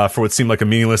crews for what seemed like a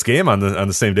meaningless game on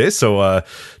the same day. So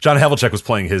John Havlicek was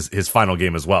playing his final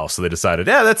game as well. So they decided,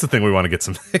 that's the thing we want to get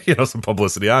some some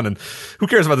publicity on. And who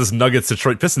cares about this Nuggets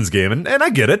Detroit Pistons game? And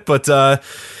I get it, but.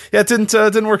 It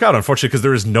didn't work out, unfortunately, because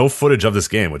there is no footage of this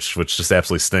game, which just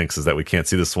absolutely stinks, is that we can't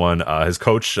see this one. His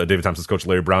coach, David Thompson's coach,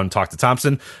 Larry Brown, talked to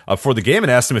Thompson before the game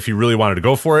and asked him if he really wanted to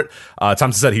go for it.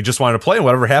 Thompson said he just wanted to play, and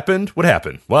whatever happened would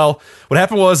happen. Well, what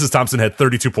happened was Thompson had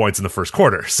 32 points in the first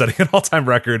quarter, setting an all-time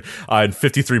record, and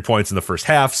 53 points in the first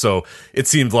half. So it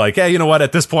seemed like, hey, you know what?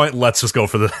 At this point, let's just go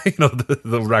for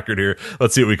the record here.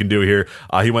 Let's see what we can do here.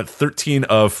 He went 13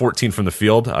 of 14 from the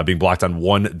field, being blocked on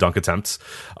one dunk attempt.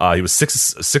 He was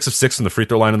 6 of 6 from the free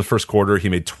throw line in the first quarter. He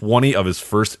made 20 of his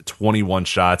first 21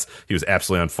 shots. He was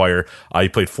absolutely on fire. He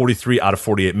played 43 out of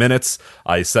 48 minutes.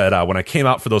 He said, when I came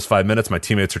out for those 5 minutes, my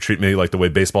teammates would treat me like the way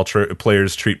baseball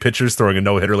players treat pitchers throwing a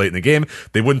no-hitter late in the game.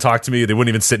 They wouldn't talk to me. They wouldn't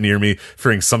even sit near me,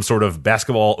 fearing some sort of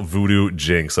basketball voodoo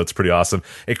jinx. So that's pretty awesome.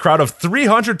 A crowd of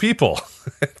 300 people.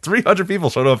 300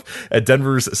 people showed up at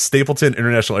Denver's Stapleton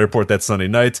International Airport that Sunday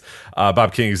night.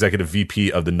 Bob King, executive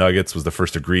VP of the Nuggets, was the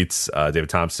first to greet David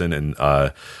Thompson and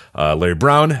Larry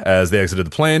Brown as they exited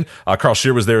the plane. Carl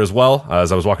Scheer was there as well.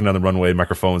 As I was walking down the runway,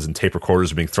 microphones and tape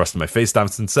recorders were being thrust in my face,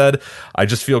 Thompson said, I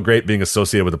just feel great being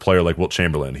associated with a player like Wilt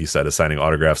Chamberlain, he said, as signing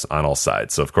autographs on all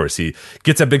sides. So, of course, he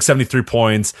gets that big 73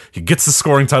 points. He gets the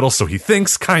scoring title, so he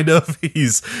thinks, kind of.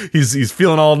 He's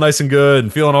feeling all nice and good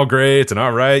and feeling all great and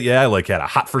all right. Yeah, like had a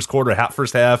hot first quarter, a hot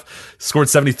first half, scored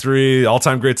 73,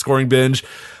 all-time great scoring binge.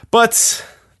 But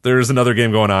there's another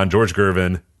game going on. George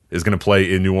Gervin is going to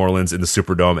play in New Orleans in the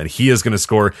Superdome, and he is going to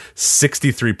score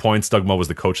 63 points. Doug Moe was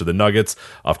the coach of the Nuggets,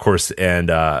 of course, and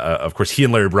of course he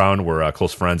and Larry Brown were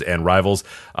close friends and rivals.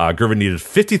 Gervin needed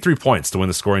 53 points to win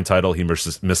the scoring title. He missed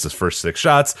his first 6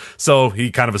 shots, so he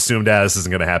kind of assumed, this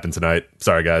isn't going to happen tonight.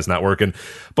 Sorry, guys, not working.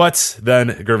 But then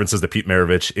Gervin says that Pete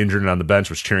Maravich, injured and on the bench,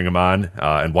 was cheering him on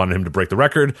and wanted him to break the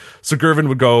record. So Gervin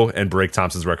would go and break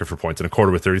Thompson's record for points in a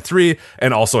quarter with 33,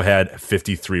 and also had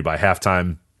 53 by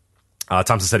halftime.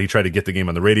 Thompson said he tried to get the game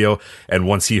on the radio, and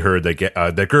once he heard that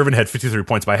Gervin had 53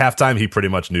 points by halftime, he pretty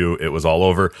much knew it was all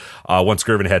over. Once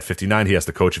Gervin had 59, he asked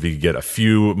the coach if he could get a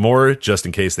few more just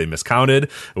in case they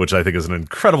miscounted, which I think is an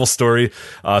incredible story.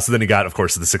 So then he got, of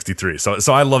course, to the 63.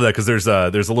 So I love that because there's a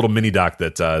little mini doc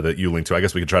that you link to. I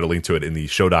guess we could try to link to it in the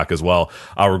show doc as well,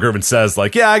 where Gervin says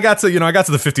like, I got to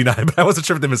the 59, but I wasn't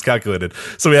sure if they miscalculated.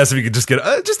 So he asked if he could just get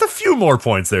just a few more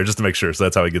points there just to make sure. So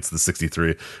that's how he gets to the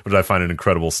 63, which I find an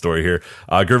incredible story here.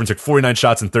 here. Gervin took 49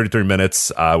 shots in 33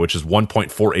 minutes, which is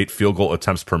 1.48 field goal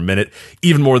attempts per minute,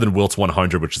 even more than Wilt's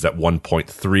 100, which is at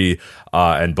 1.3.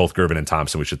 And both Gervin and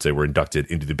Thompson, we should say, were inducted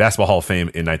into the Basketball Hall of Fame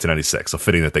in 1996. So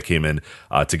fitting that they came in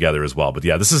together as well. But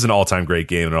yeah, this is an all-time great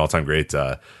game and an all-time great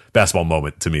basketball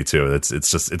moment to me too.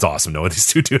 It's awesome knowing these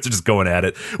two dudes are just going at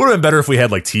it. Would have been better if we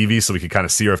had like TV so we could kind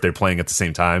of see or if they're playing at the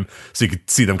same time, so you could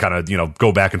see them kind of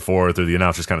go back and forth, or the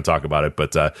announcers kind of talk about it.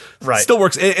 But still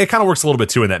works. It kind of works a little bit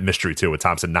too in that mystery too, with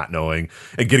Thompson not knowing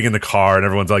and getting in the car and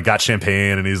everyone's like got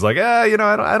champagne and he's like, I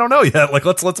don't know yet. Like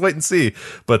let's wait and see.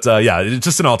 But yeah, it's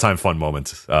just an all time fun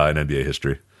moment in NBA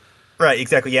history. Right,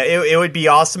 exactly. Yeah, it would be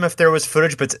awesome if there was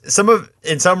footage, but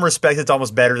in some respects, it's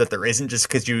almost better that there isn't, just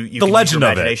because you the can legend use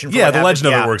your of imagination it. for Yeah, what the happened.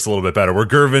 legend of it works a little bit better. Where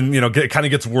Gervin, kind of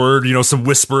gets word, some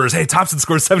whispers, hey, Thompson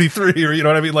scored 73, or you know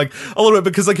what I mean, like a little bit,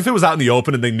 because like if it was out in the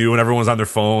open and they knew and everyone was on their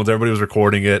phones, everybody was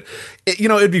recording it,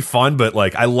 it'd be fun. But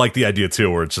like I like the idea too,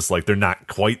 where it's just like they're not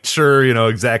quite sure,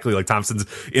 exactly. Like Thompson's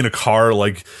in a car,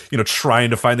 like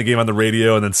trying to find the game on the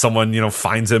radio, and then someone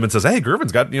finds him and says, hey,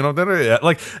 Gervin's got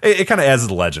like it kind of adds to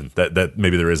the legend that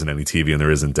maybe there isn't any TV and there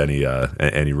isn't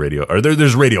any radio, or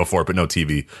there's radio for it, but no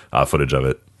TV footage of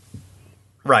it.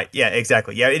 Right. Yeah,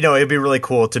 exactly. Yeah, it'd be really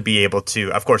cool to be able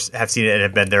to, of course, have seen it and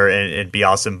have been there, and it'd be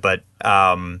awesome. But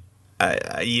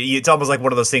it's almost like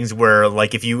one of those things where,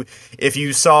 like, if you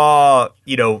saw,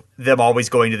 them always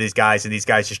going to these guys and these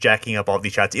guys just jacking up all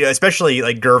these shots, especially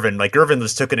like Gervin. Like Gervin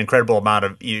just took an incredible amount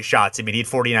of shots. I mean, he had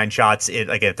 49 shots in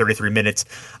 33 minutes.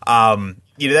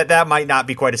 That might not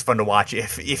be quite as fun to watch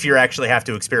if you actually have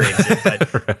to experience it.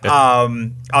 But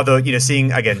although seeing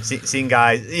guys,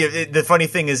 the funny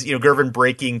thing is Gervin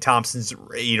breaking Thompson's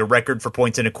record for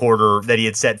points in a quarter that he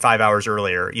had set 5 hours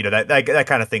earlier. That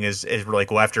kind of thing is really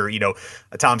cool. After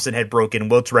Thompson had broken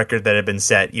Wilt's record that had been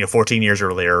set 14 years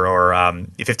earlier, or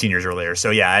 15 years earlier.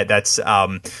 So yeah, that's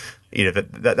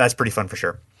that's pretty fun for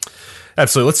sure.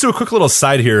 Absolutely. Let's do a quick little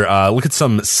side here. Look at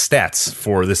some stats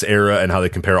for this era and how they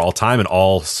compare all time and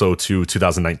also to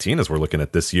 2019 as we're looking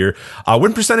at this year.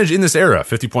 Win percentage in this era,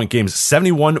 50-point games,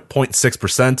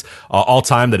 71.6%. All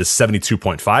time, that is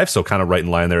 72.5, so kind of right in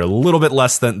line there. A little bit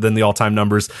less than the all-time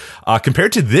numbers.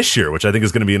 Compared to this year, which I think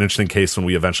is going to be an interesting case when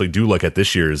we eventually do look at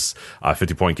this year's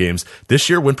 50-point games. This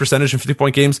year, win percentage in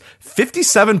 50-point games,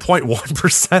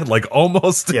 57.1%. Like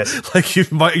almost, yes. Like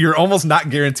you're almost not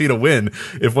guaranteed a win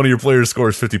if one of your players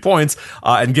scores 50 points,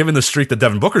 and given the streak that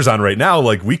Devin Booker's on right now,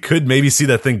 like we could maybe see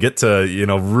that thing get to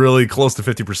really close to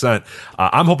 50%.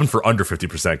 I'm hoping for under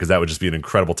 50%, because that would just be an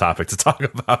incredible topic to talk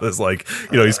about. Is like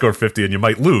you score 50 and you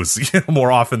might lose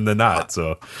more often than not.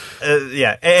 So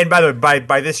yeah, and by the way,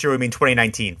 by this year we mean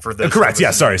 2019 for the correct.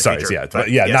 Yeah, sorry, yeah, but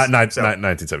yes, not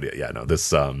 1978. Yeah, no,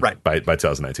 this right by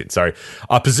 2019. Sorry.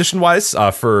 Position wise,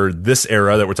 for this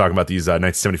era that we're talking about, these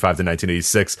 1975 to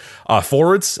 1986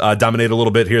 forwards dominate a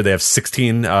little bit here. They have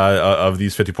 16 of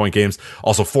these 50-point games.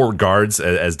 Also, forward guards,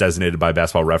 as designated by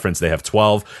Basketball Reference, they have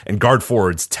 12, and guard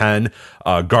forwards 10.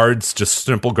 Guards, just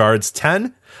simple guards,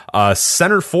 10.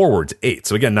 Center forwards 8.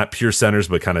 So again, not pure centers,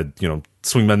 but kind of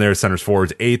swingmen there. Centers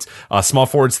forwards 8. Small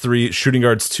forwards 3. Shooting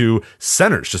guards 2.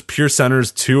 Centers, just pure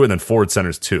centers 2, and then forward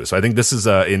centers 2. So I think this is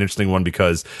an interesting one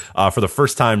because for the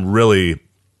first time, really,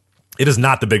 it is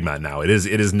not the big men now. It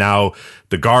is now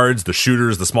the guards, the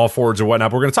shooters, the small forwards or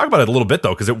whatnot. But we're going to talk about it a little bit,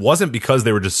 though, because it wasn't because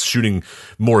they were just shooting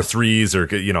more threes or,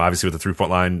 obviously with the 3-point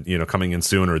line, coming in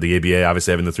soon, or the ABA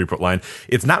obviously having the 3-point line.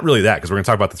 It's not really that, because we're going to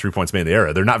talk about the 3 points made in the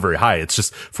era. They're not very high. It's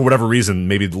just, for whatever reason,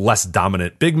 maybe less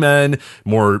dominant big men,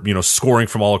 more, scoring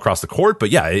from all across the court. But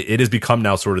yeah, it has become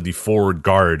now sort of the forward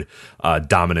guard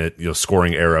dominant,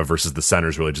 scoring era versus the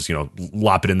centers really just,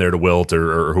 lop it in there to Wilt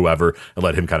or whoever and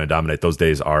let him kind of dominate. Those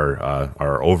days are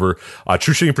over.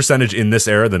 True shooting percentage in this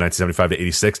era, the 1975 to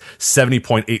 86,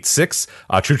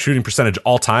 70.86. True shooting percentage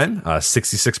all time,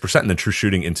 66%, and then true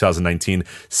shooting in 2019,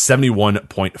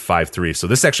 71.53. So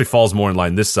this actually falls more in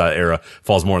line. This era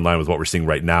falls more in line with what we're seeing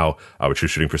right now with true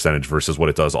shooting percentage versus what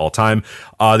it does all time.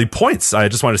 The points, I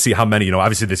just wanted to see how many.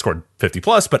 Obviously they scored 50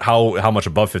 plus, but how much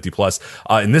above 50 plus?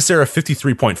 In this era,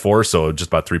 53.4, so just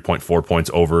about 3.4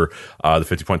 points over the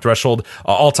 50-point threshold.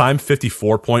 All time,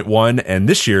 54.1, and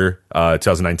this year,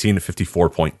 2019,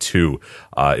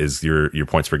 54.2 is your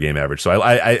points per game average. So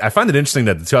I find it interesting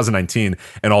that the 2019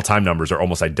 and all-time numbers are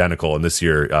almost identical, and this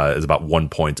year is about 1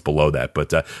 point below that.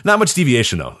 But not much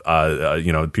deviation,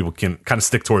 though. People can kind of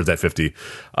stick towards that 50.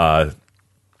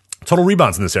 Total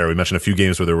rebounds in this era. We mentioned a few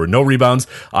games where there were no rebounds.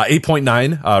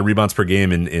 8.9 rebounds per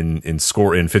game in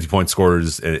score in 50-point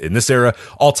scorers in this era.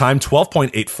 All time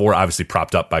 12.84. Obviously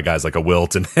propped up by guys like a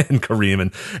Wilt and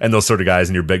Kareem and those sort of guys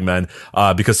and your big men.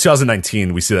 Because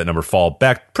 2019 we see that number fall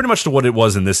back pretty much to what it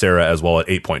was in this era as well at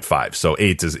 8.5. So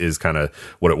 8 is kind of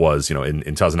what it was, in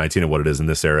 2019 and what it is in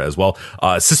this era as well.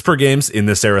 Assists per games in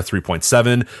this era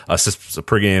 3.7. Assists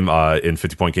per game in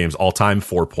 50-point games all time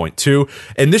 4.2.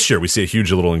 And this year we see a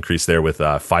huge little increase there with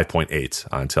 5.8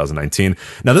 in 2019.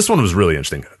 Now, this one was really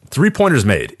interesting. 3-pointers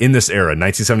made in this era,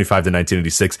 1975 to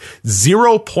 1986,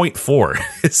 0.4.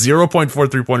 0.4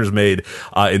 3-pointers made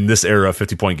in this era of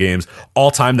 50-point games.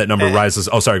 All time, that number rises.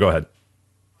 Oh, sorry, go ahead.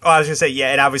 Oh, I was going to say,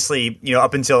 yeah, and obviously,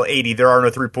 up until 80, there are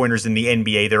no 3-pointers in the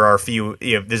NBA. There are a few,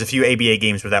 there's a few ABA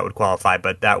games where that would qualify,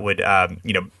 but that would,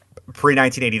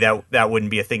 pre-1980, that wouldn't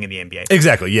be a thing in the NBA.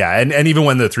 Exactly, yeah. And even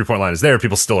when the 3-point line is there,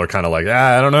 people still are kind of like,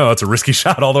 I don't know, it's a risky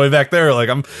shot all the way back there. Like,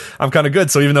 I'm kind of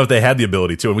good. So even though they had the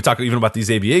ability to, and we talk even about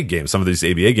these ABA games, some of these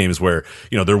ABA games where,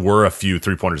 there were a few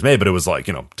 3-pointers made, but it was like,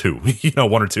 2,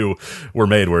 1 or 2 were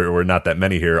made. We're not that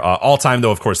many here. All time,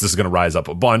 though, of course, this is going to rise up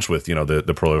a bunch with,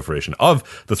 the proliferation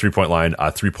of the 3-point line,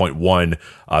 3.1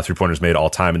 3-pointers made all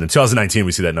time. And then 2019,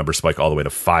 we see that number spike all the way to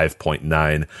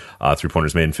 5.9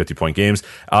 3-pointers made in 50-point games.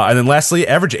 And then lastly,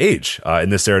 average age in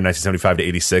this era, 1975 to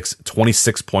 86,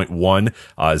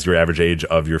 26.1 is your average age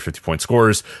of your 50-point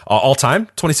scorers. All time,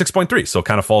 26.3. So it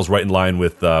kind of falls right in line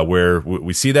with where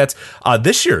we see that.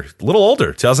 This year, a little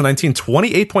older, 2019,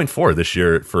 28.4 this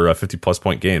year for 50-plus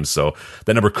point games. So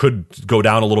that number could go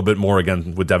down a little bit more,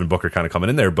 again, with Devin Booker kind of coming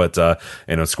in there, but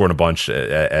scoring a bunch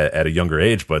at a younger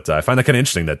age. But I find that kind of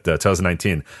interesting that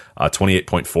 2019,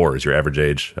 28.4 is your average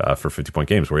age for 50-point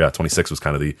games, where, 26 was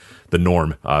kind of the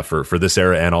norm for this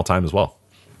era and all time as well.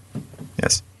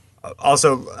 Yes.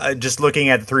 Also, just looking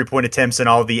at the 3-point attempts in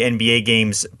all the NBA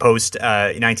games post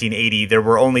 1980, there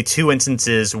were only 2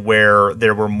 instances where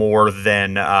there were more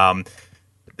than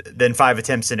 5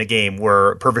 attempts in a game,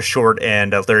 where Purvis Short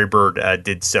and Larry Bird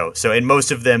did so. So in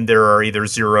most of them, there are either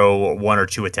 0, 1, or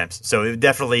 2 attempts. So it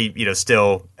definitely,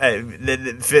 still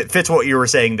fits what you were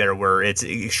saying there, where it's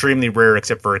extremely rare,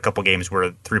 except for a couple games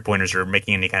where 3-pointers are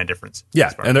making any kind of difference.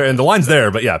 Yeah, and the line's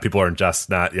there, but people are just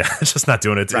not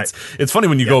doing it. Right. It's funny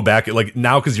when you go back, like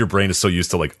now, because your brain is so used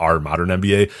to like our modern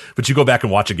NBA, but you go back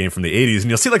and watch a game from the 80s, and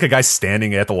you'll see like a guy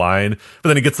standing at the line, but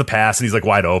then he gets the pass and he's like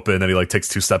wide open, and then he like takes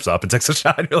 2 steps up and takes a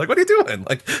shot. And you're like, what are you doing?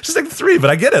 Like, just take the 3.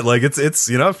 But I get it. Like, it's if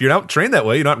you're not trained that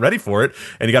way, you're not ready for it,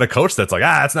 and you got a coach that's like,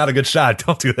 it's not a good shot.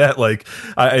 Don't do that. Like,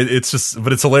 it's just,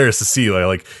 but it's hilarious to see.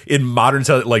 Like in modern,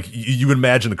 like you would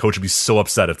imagine the coach would be so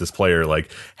upset if this player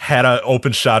like had an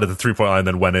open shot at the 3-point line, and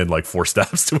then went in like 4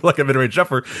 steps to like a mid-range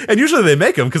jumper. And usually they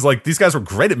make them because like these guys were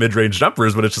great at mid-range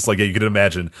jumpers, but it's just like, you can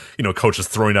imagine, coach is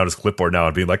throwing out his clipboard now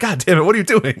and being like, God damn it, what are you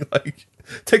doing? Like,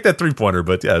 take that 3-pointer.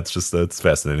 But yeah, it's just it's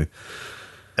fascinating.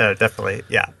 Definitely,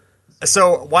 yeah.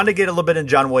 So, wanted to get a little bit in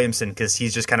John Williamson because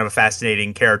he's just kind of a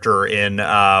fascinating character in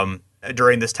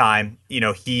during this time.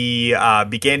 He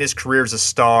began his career as a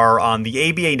star on the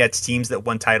ABA Nets teams that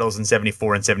won titles in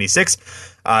 74 and 76.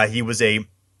 He was a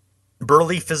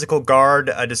burly physical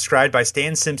guard described by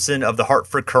Stan Simpson of the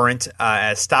Hartford Courant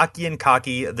as stocky and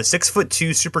cocky. The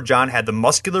 6'2" Super John had the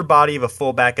muscular body of a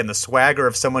fullback and the swagger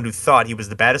of someone who thought he was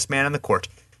the baddest man on the court.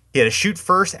 He had a shoot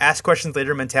first, ask questions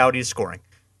later mentality to scoring.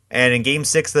 And in Game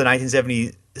 6 of the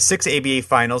 1976 ABA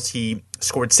Finals, he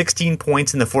scored 16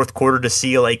 points in the fourth quarter to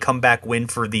seal a comeback win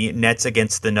for the Nets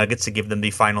against the Nuggets to give them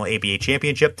the final ABA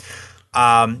championship.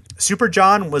 Super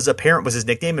John was his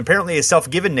nickname, apparently a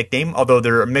self-given nickname, although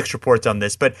there are mixed reports on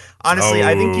this. But honestly,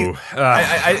 I think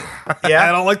I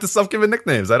don't like the self-given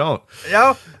nicknames. I don't.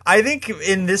 I think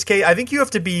in this case, I think you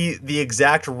have to be the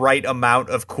exact right amount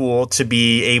of cool to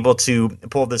be able to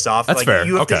pull this off. That's fair.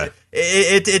 Okay.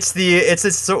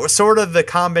 It's sort of the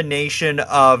combination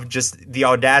of just the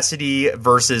audacity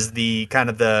versus the kind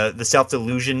of the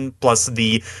self-delusion plus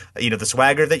the the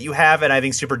swagger that you have, and I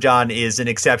think Super John is an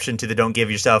exception to the don't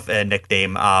give yourself a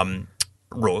nickname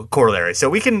rule corollary. So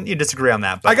we can disagree on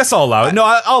that. But I guess I'll allow it. No,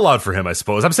 I'll allow it for him, I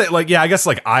suppose. I'm saying I guess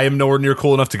I am nowhere near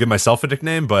cool enough to give myself a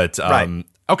nickname, but right.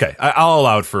 Okay, I'll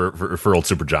allow it for old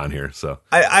Super John here. So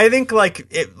I think I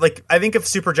think if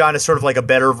Super John is sort of like a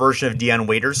better version of Dion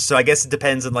Waiters. So I guess it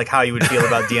depends on how you would feel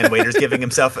about Dion Waiters giving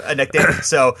himself a nickname.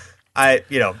 So I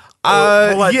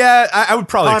would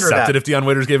probably accept it if Dion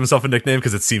Waiters gave himself a nickname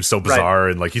because it seems so bizarre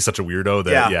and he's such a weirdo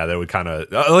that that would kind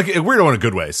of like a weirdo in a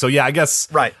good way. So yeah, I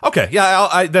guess right. Okay,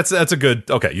 yeah, that's a good.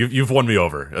 Okay, you've won me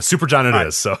over. Super John it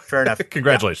is. So fair enough.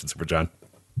 Congratulations, Super John.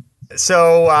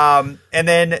 So and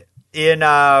then in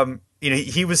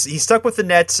he stuck with the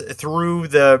Nets through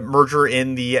the merger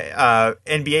in the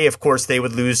NBA. Of course, they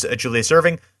would lose Julius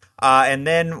Erving. And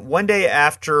then one day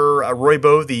after Roy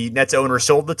Bowe, the Nets owner,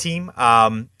 sold the team,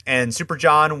 and Super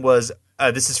John was,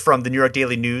 this is from the New York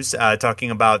Daily News, talking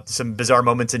about some bizarre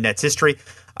moments in Nets history.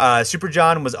 Super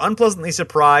John was unpleasantly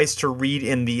surprised to read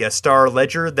in the Star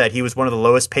Ledger that he was one of the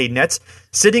lowest paid Nets.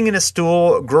 Sitting in a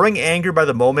stool, growing angry by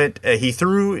the moment, he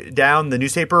threw down the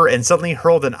newspaper and suddenly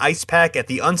hurled an ice pack at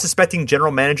the unsuspecting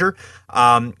general manager.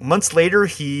 Months later,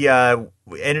 he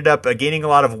ended up gaining a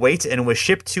lot of weight and was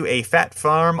shipped to a fat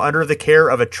farm under the care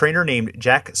of a trainer named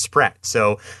Jack Spratt.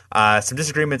 So some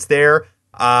disagreements there.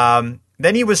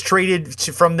 Then he was traded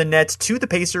from the Nets to the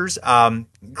Pacers,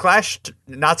 clashed,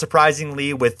 not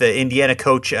surprisingly, with the Indiana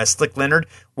coach Slick Leonard,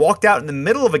 walked out in the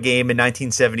middle of a game in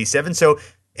 1977. So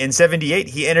in 78,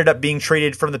 he ended up being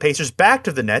traded from the Pacers back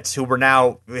to the Nets, who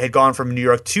had gone from New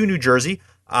York to New Jersey.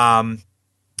 Then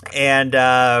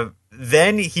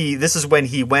this is when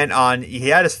he went on, he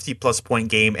had a 50-plus point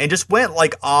game and just went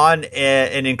on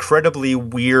an incredibly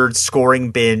weird scoring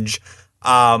binge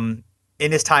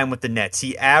in his time with the Nets.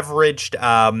 He averaged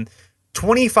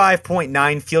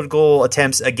 25.9 field goal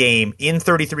attempts a game in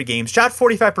 33 games, shot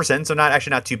 45%, so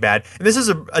not too bad. And this is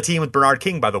a team with Bernard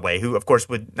King, by the way, who, of course,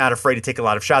 was not afraid to take a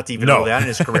lot of shots even early on in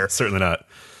his career. Certainly not.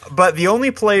 But the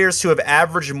only players who have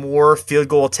averaged more field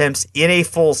goal attempts in a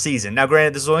full season. Now,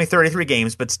 granted, this is only 33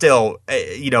 games, but still,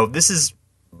 this is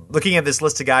looking at this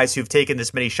list of guys who've taken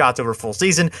this many shots over a full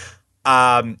season.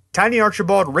 Tiny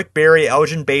Archibald, Rick Barry,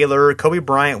 Elgin Baylor, Kobe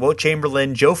Bryant, Wilt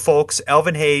Chamberlain, Joe Folks,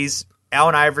 Elvin Hayes,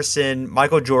 Allen Iverson,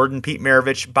 Michael Jordan, Pete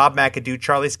Maravich, Bob McAdoo,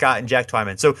 Charlie Scott, and Jack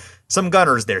Twyman. So some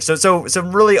gunners there. So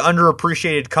some really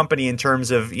underappreciated company in terms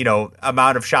of,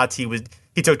 amount of shots he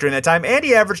took during that time. And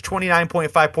he averaged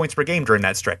 29.5 points per game during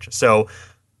that stretch. So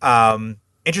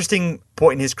interesting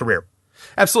point in his career.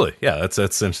 Absolutely. Yeah, that's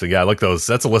interesting. Yeah, I like those.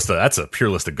 That's a pure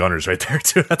list of gunners right there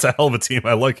too. That's a hell of a team.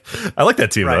 I like that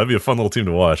team. Right. That'd be a fun little team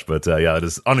to watch. But yeah, it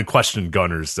is unquestioned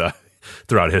gunners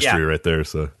throughout history right there.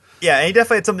 So yeah, and he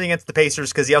definitely had something against the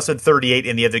Pacers because he also had 38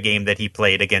 in the other game that he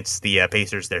played against the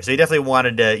Pacers there. So he definitely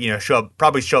wanted to, show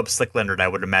up Slick Leonard, I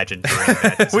would imagine. During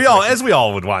that we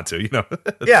all would want to,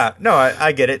 Yeah, no,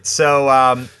 I get it. So,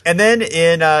 and then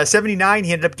in 79,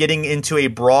 he ended up getting into a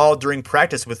brawl during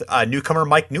practice with newcomer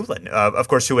Mike Newlin, of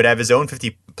course, who would have his own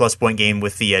 50-plus point game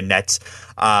with the Nets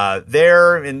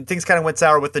there. And things kind of went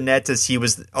sour with the Nets as he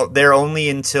was there only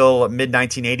until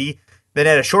mid-1980. Then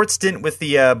had a short stint with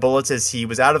the Bullets as he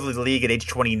was out of the league at age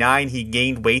 29. He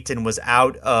gained weight and was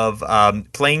out of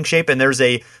playing shape. And there's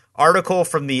a article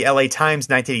from the LA Times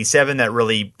 1987 that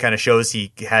really kind of shows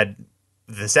he had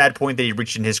the sad point that he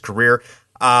reached in his career.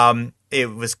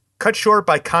 It was cut short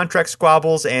by contract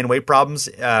squabbles and weight problems.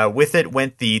 With it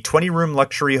went the 20-room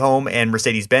luxury home and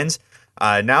Mercedes-Benz.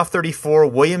 Now 34,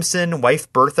 Williamson,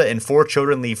 wife Bertha, and 4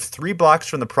 children leave 3 blocks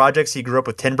from the projects. He grew up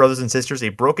with 10 brothers and sisters. A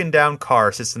broken down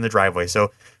car sits in the driveway. So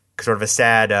sort of a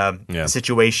sad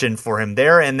situation for him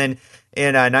there. And then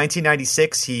in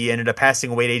 1996, he ended up passing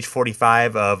away at age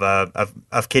 45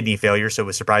 of kidney failure. So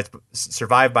was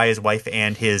survived by his wife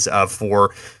and his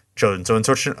 4 children. So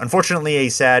unfortunately, a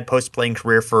sad post-playing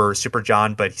career for Super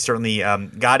John, but he certainly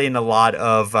got in a lot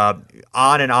of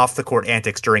on and off the court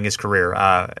antics during his career.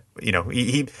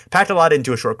 He packed a lot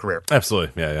into a short career.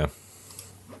 Absolutely, yeah.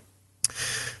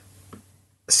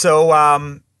 So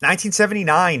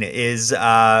 1979 is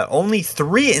only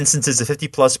 3 instances of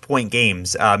 50-plus point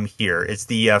games here. It's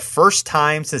the first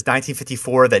time since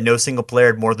 1954 that no single player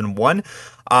had more than one.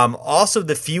 Also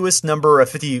the fewest number of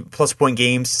 50-plus point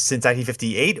games since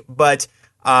 1958, but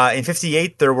in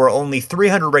 58 there were only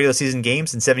 300 regular season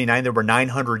games. In 79 there were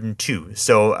 902.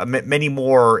 So many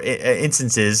more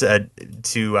instances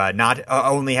to not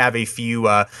only have a few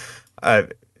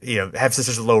have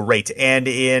such a low rate. And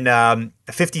in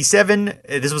 57,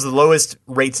 this was the lowest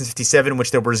rate since 57,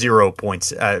 which there were 0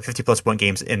 points, 50-plus point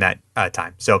games in that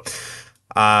time. So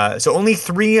only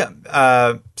 3.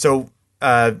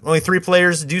 Only 3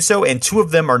 players do so, and 2 of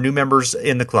them are new members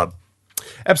in the club.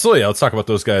 Absolutely. Let's talk about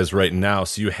those guys right now.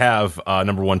 So you have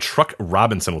number 1, Truck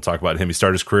Robinson. We'll talk about him. He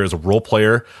started his career as a role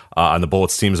player on the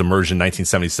Bullets teams, emerged in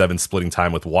 1977, splitting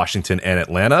time with Washington and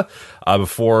Atlanta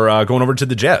before going over to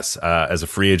the Jazz as a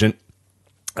free agent.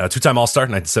 2-time All-Star,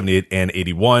 1978 and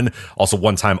 81. Also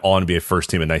one-time All-NBA first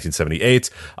team in 1978.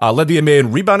 Led the NBA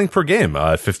in rebounding per game,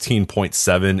 15.7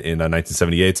 in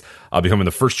 1978, becoming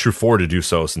the first true forward to do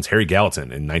so since Harry Gallatin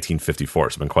in 1954. So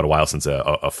it's been quite a while since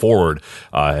a forward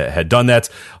had done that.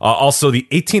 Also the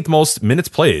 18th most minutes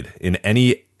played in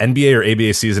any NBA or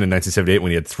ABA season in 1978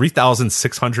 when he had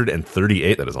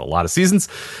 3,638. That is a lot of seasons,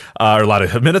 or a lot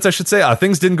of minutes, I should say.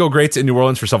 Things didn't go great in New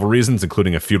Orleans for several reasons,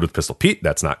 including a feud with Pistol Pete.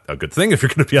 That's not a good thing if you're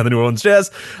going to be on the New Orleans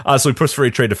Jazz. So he pushed for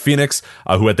a trade to Phoenix,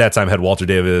 who at that time had Walter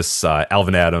Davis,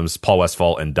 Alvin Adams, Paul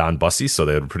Westphal, and Don Bussey. So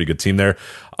they had a pretty good team there.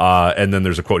 And then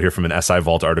there's a quote here from an SI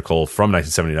Vault article from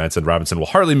 1979. Said Robinson will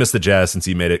hardly miss the Jazz since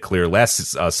he made it clear last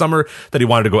summer that he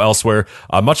wanted to go elsewhere.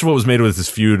 Much of what was made with his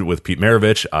feud with Pete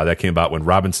Maravich, that came about when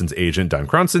Robinson's agent, Don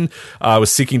Cronson,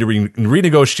 was seeking to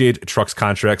renegotiate Truck's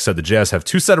contract. Said the Jazz have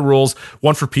two set of rules,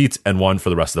 one for Pete and one for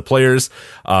the rest of the players.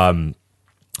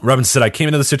 Robinson said, I came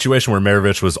into the situation where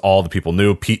Maravich was all the people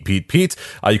knew. Pete.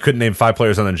 You couldn't name 5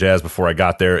 players on the Jazz before I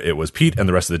got there. It was Pete and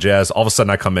the rest of the Jazz. All of a sudden,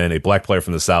 I come in, a black player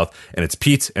from the South, and it's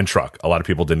Pete and Truck. A lot of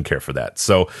people didn't care for that.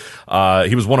 So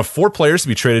he was one of 4 players to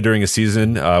be traded during a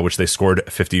season, which they scored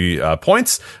 50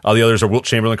 points. The others are Wilt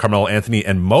Chamberlain, Carmelo Anthony,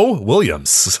 and Mo Williams.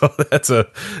 So that's an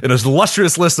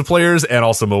illustrious list of players, and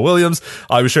also Mo Williams.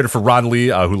 He was traded for Ron Lee,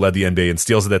 who led the NBA in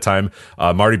steals at that time.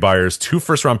 Marty Byers, 2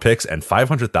 first-round picks, and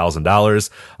 $500,000.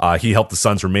 He helped the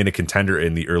Suns remain a contender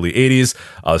in the early 80s.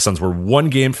 The Suns were 1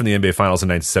 game from the NBA Finals in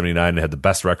 1979 and had the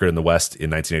best record in the West in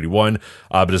 1981.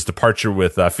 But his departure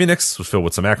with Phoenix was filled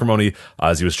with some acrimony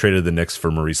as he was traded to the Knicks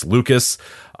for Maurice Lucas.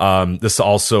 This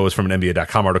also is from an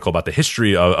NBA.com article about the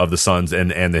history of the Suns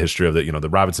and the history of the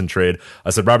Robinson trade.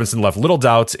 Said Robinson left little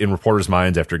doubt in reporters'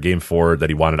 minds after Game 4 that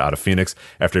he wanted out of Phoenix.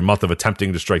 After a month of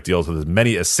attempting to strike deals with as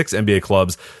many as 6 NBA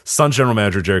clubs, Suns general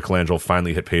manager Jerry Colangelo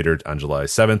finally hit pay dirt on July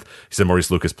 7th. He said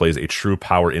Maurice Lucas plays a true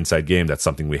power inside game. That's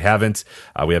something we haven't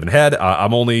had.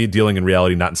 I'm only dealing in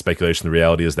reality, not in speculation. The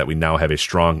reality is that we now have a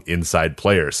strong inside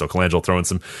player. So Colangelo throwing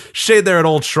some shade there at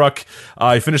old Truck.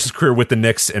 He finished his career with the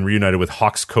Knicks and reunited with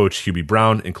Hawks coach Hubie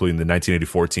Brown, including the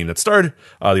 1984 team that starred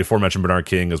the aforementioned Bernard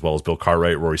King, as well as Bill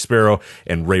Cartwright, Rory Sparrow,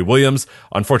 and Ray Williams.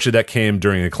 Unfortunately, that came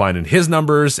during a decline in his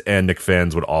numbers, and Knick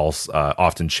fans would all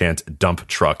often chant "dump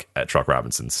Truck" at Truck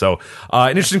Robinson. So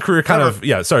an interesting career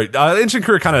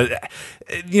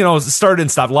started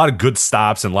and stopped. A lot of good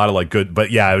stops and a lot of good,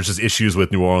 but yeah, it was just issues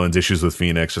with New Orleans, issues with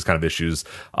Phoenix, just kind of issues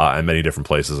in many different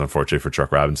places, unfortunately, for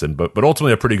Truck Robinson. But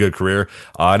ultimately a pretty good career.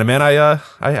 And a man, I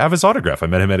have his autograph. I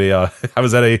met him at I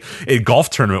was at a golf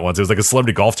tournament once. It was like a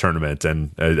celebrity golf tournament,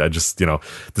 and I just,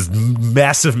 this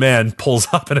massive man pulls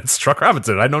up, and it's Truck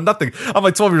Robinson. I know nothing. I'm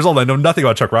like 12 years old. I know nothing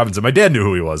about Truck Robinson. My dad knew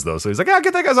who he was, though. So he's like,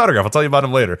 get that guy's autograph. I'll tell you about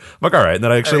him later. I'm like, all right. And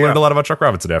then I actually learned a lot about Truck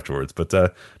Robinson afterwards. But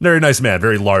very nice man,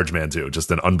 very large man, too. Just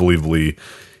an unbelievably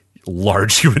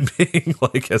large human being,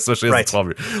 especially as a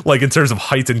 12-year, in terms of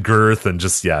height and girth, and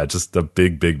just a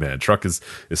big man. Truck is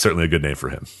certainly a good name for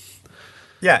him.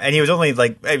 Yeah, and he was only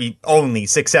only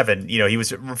 6'7". He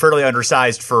was fairly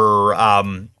undersized for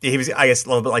he was, I guess, a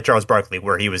little bit like Charles Barkley,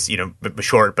 where he was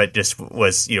short but just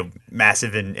was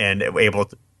massive and able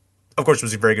to, of course,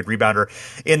 was a very good rebounder.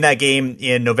 In that game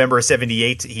in November of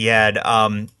 '78, he had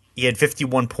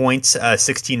 51 points,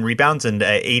 16 rebounds, and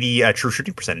 80 true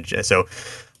shooting percentage. So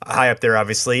high up there,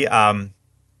 obviously. And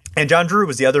John Drew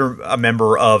was the other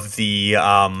member of the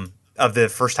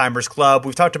First Timers Club.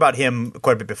 We've talked about him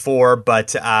quite a bit before,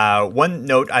 but one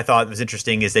note I thought was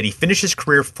interesting is that he finished his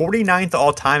career 49th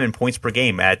all time in points per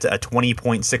game at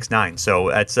 20.69. So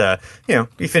that's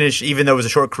he finished, even though it was a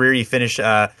short career, you finish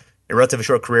a relatively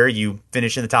short career, you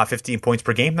finish in the top 15 points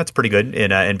per game. That's pretty good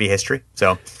in NBA history.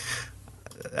 So.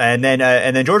 And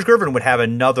then George Gervin would have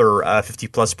another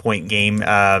 50-plus point game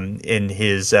in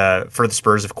his for the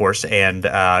Spurs, of course, and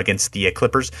against the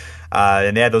Clippers.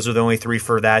 And those are the only 3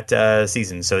 for that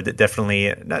season. So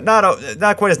definitely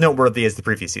not quite as noteworthy as the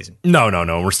previous season. No.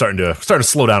 We're starting to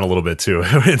slow down a little bit too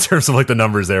in terms of the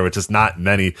numbers there, which is not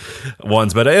many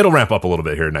ones, but it'll ramp up a little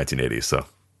bit here in 1980. So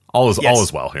all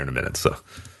is well here in a minute. So.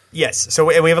 Yes. So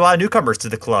we have a lot of newcomers to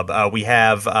the club. We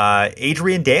have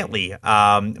Adrian Dantley,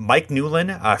 Mike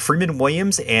Newlin, Freeman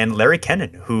Williams, and Larry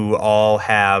Kennan, who all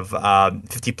have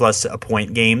 50-plus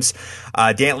point games.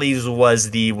 Dantley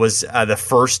was the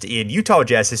first in Utah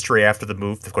Jazz history after the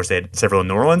move. Of course, they had several in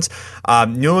New Orleans.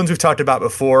 Newlands we've talked about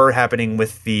before, happening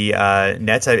with the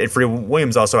Nets. And Freeman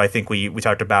Williams also, I think we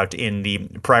talked about in the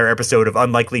prior episode of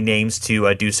unlikely names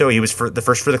to do so. He was the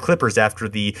first for the Clippers after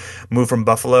the move from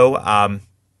Buffalo.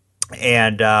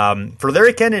 And for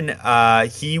Larry Kennan,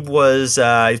 he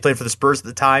played for the Spurs at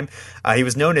the time. He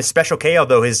was known as Special K,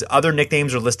 although his other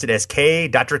nicknames are listed as K,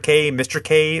 Dr. K, Mr.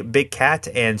 K, Big Cat,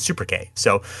 and Super K.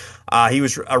 So He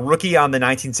was a rookie on the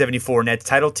 1974 Nets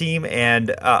title team,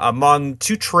 and among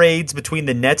two trades between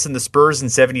the Nets and the Spurs in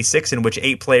 '76, in which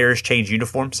 8 players changed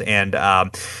uniforms. And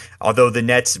although the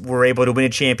Nets were able to win a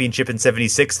championship in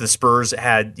 '76, the Spurs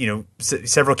had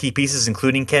several key pieces,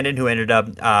 including Kennan, who ended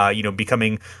up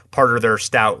becoming part of their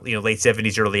stout late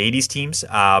 '70s, early '80s teams.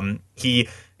 He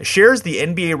shares the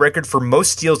NBA record for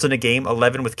most steals in a game,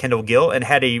 11 with Kendall Gill, and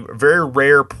had a very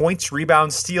rare points,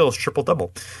 rebounds, steals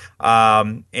triple-double. As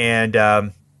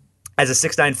a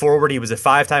 6'9" forward, he was a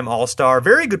 5-time All-Star.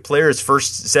 Very good player. His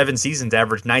first 7 seasons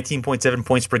averaged 19.7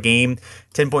 points per game,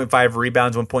 10.5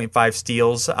 rebounds, 1.5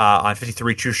 steals on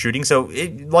 53 true shooting. So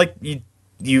you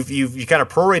kind of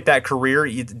prorate that career.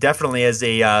 Definitely as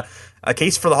a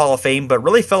case for the Hall of Fame, but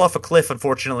really fell off a cliff,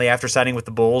 unfortunately, after signing with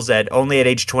the Bulls only at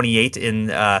age 28 in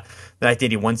the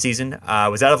 1981 season.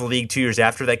 Was out of the league 2 years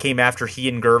after. That came after he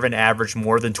and Gervin averaged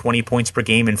more than 20 points per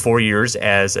game in 4 years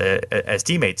as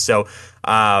teammates. So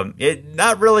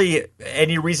not really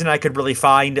any reason I could really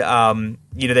find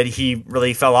that he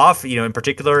really fell off. In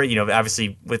particular,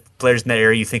 obviously with players in that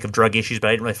area, you think of drug issues, but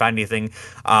I didn't really find anything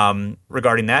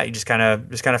regarding that. He just kind of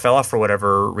fell off for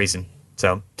whatever reason.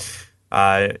 So.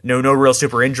 No real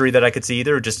super injury that I could see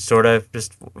either. Just sort of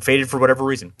faded for whatever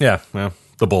reason. Yeah, well,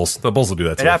 the Bulls will do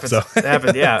that too. It happens. So. It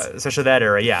happens. Yeah, especially that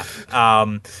era. Yeah.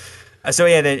 And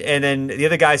then the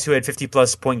other guys who had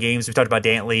 50-plus point games, we talked about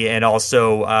Dantley, and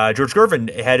also George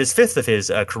Gervin had his 5th of his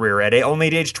career only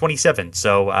at age 27.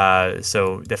 So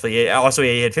definitely. Also,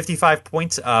 he had 55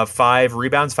 points, 5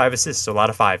 rebounds, 5 assists. So a lot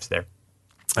of 5s there.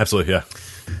 Absolutely, yeah.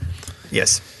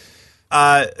 Yes.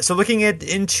 So looking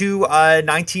into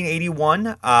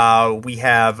 1981, we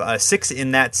have 6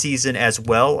 in that season as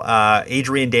well.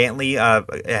 Adrian Dantley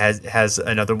has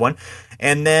another one.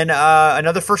 And then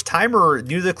another first-timer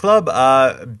new to the club,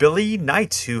 Billy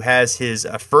Knight, who has his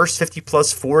first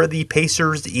 50-plus for the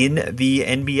Pacers in the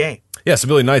NBA. Yeah, so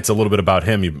Billy Knight's a little bit about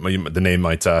him. The name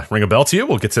might ring a bell to you.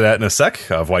 We'll get to that in a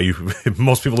sec of why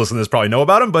most people listening to this probably know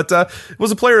about him, but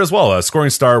was a player as well, a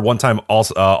scoring star, one-time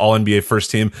All-NBA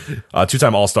first team,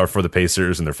 2-time All-Star for the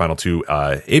Pacers in their final 2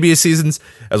 ABA seasons,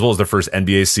 as well as their first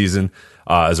NBA season.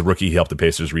 As a rookie, he helped the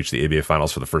Pacers reach the ABA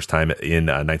Finals for the first time in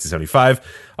 1975.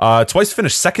 Twice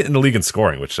finished second in the league in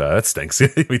scoring, which that stinks.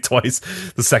 Twice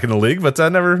the second in the league, but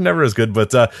never as good.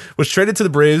 But was traded to the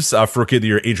Braves for Rookie of the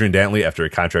Year, Adrian Dantley, after a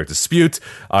contract dispute.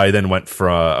 He then went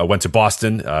to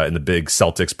Boston in the big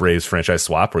Celtics-Braves franchise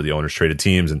swap, where the owners traded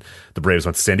teams, and the Braves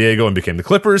went to San Diego and became the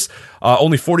Clippers.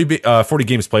 Only 40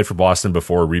 games played for Boston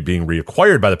before being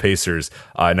reacquired by the Pacers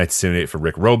in 1978 for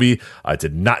Rick Roby.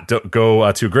 Did not go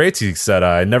too great. He said,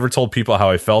 I never told people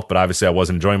how I felt, but obviously I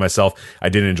wasn't enjoying myself. I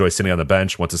didn't enjoy sitting on the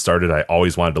bench. Once it started, I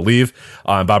always wanted to leave.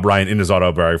 And Bob Ryan, in his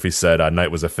autobiography, said Knight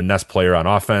was a finesse player on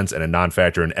offense and a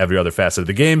non-factor in every other facet of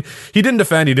the game. He didn't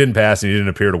defend, he didn't pass, and he didn't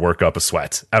appear to work up a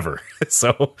sweat, ever.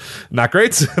 So, not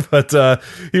great, but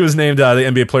he was named the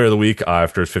NBA Player of the Week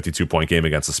after his 52-point game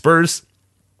against the Spurs.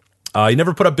 He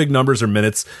never put up big numbers or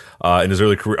minutes in his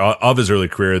early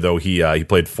career, though he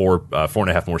played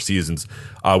 4.5 more seasons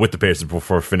with the Pacers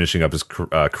before finishing up his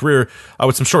career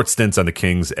with some short stints on the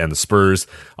Kings and the Spurs.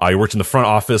 He worked in the front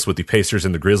office with the Pacers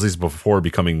and the Grizzlies before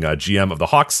becoming GM of the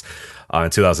Hawks in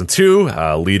 2002,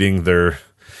 leading their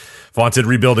vaunted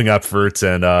rebuilding effort,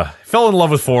 and fell in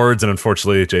love with forwards. And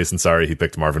unfortunately, Jason, sorry, he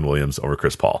picked Marvin Williams over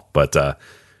Chris Paul, but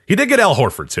he did get Al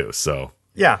Horford too, so.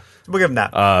 Yeah, we'll give him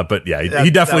that. But yeah,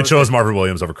 he definitely chose Marvin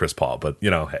Williams over Chris Paul. But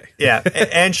hey, yeah,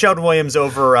 and Sheldon Williams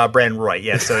over Brandon Roy.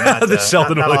 Yeah, so not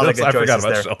Sheldon not Williams. I forgot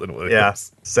about there. Sheldon Williams. Yeah,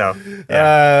 so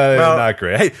well, not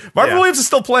great. Hey, Marvin Williams is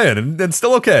still playing and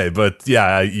still okay, but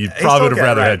yeah, you probably would have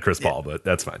rather had Chris Paul, but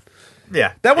that's fine.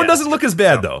 Yeah, that one doesn't look as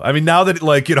bad though. I mean, now that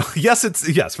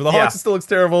yes, for the Hawks it still looks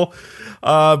terrible,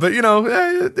 but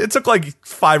it took like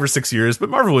 5 or 6 years. But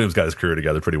Marvin Williams got his career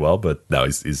together pretty well. But no,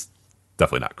 he's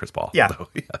definitely not Chris Paul. Yeah.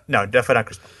 No, definitely not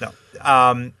Chris Paul.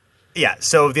 No.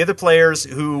 So the other players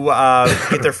who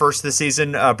get their first this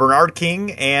season, Bernard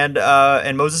King and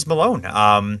Moses Malone.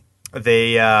 And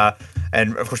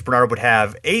of course Bernard would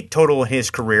have 8 total in his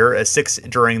career, 6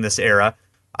 during this era.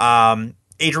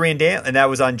 Adrian Dantley, and that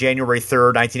was on January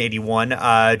 3rd,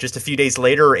 1981. Just a few days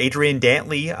later, Adrian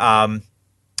Dantley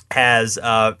has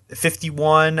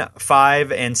 51,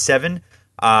 5, and 7.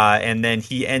 And then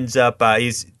he ends up,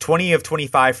 he's 20 of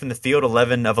 25 from the field,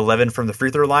 11 of 11 from the free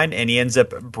throw line, and he ends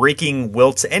up breaking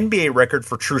Wilt's NBA record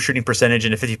for true shooting percentage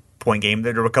in a 50-point game.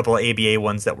 There were a couple of ABA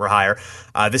ones that were higher.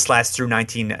 This lasts through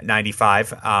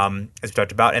 1995, as we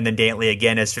talked about. And then Dantley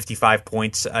again has 55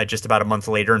 points just about a month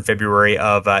later in February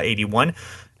of 81.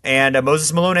 And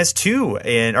Moses Malone has 2,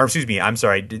 he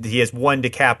has 1 to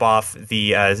cap off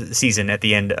the season at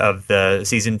the end of the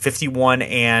season, 51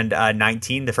 and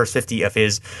 19, the first 50 of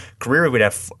his career. We'd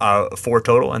have 4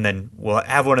 total, and then we'll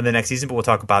have one in the next season, but we'll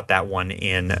talk about that one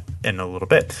in a little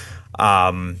bit.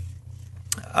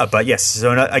 But yes,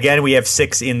 so again, we have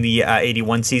 6 in the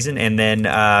 81 season, and then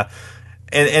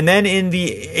and then in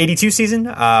the 82 season,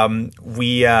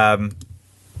 we are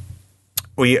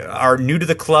new to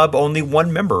the club, only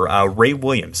 1 member, Ray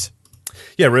Williams.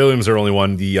 Yeah, Ray Williams, our only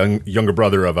one, the younger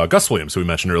brother of Gus Williams, who we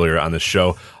mentioned earlier on this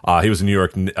show. He was a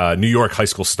New York high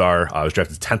school star. Was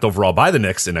drafted 10th overall by the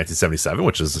Knicks in 1977,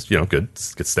 which is good.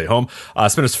 It's good to stay home.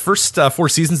 Spent his first 4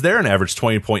 seasons there and averaged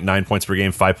 20.9 points per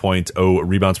game, 5.0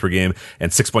 rebounds per game,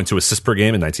 and 6.2 assists per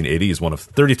game in 1980. He's one of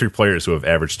 33 players who have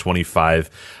averaged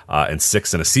 25 and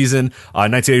 6 in a season.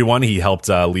 In 1981, he helped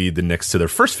lead the Knicks to their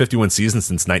first 51 season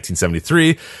since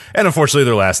 1973, and unfortunately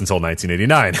their last until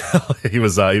 1989. He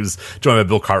was joined by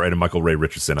Bill Cartwright and Michael Ray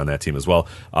Richardson on that team as well.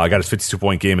 Got his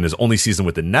 52-point game in his only season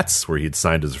with the Nets, where he had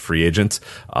signed as a free agent.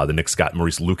 The Knicks got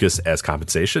Maurice Lucas as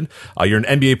compensation. You're an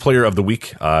NBA Player of the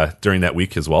Week during that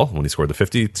week as well, when he scored the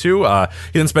 52. He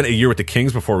then spent a year with the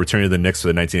Kings before returning to the Knicks for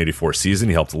the 1984 season.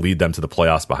 He helped lead them to the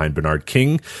playoffs behind Bernard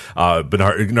King.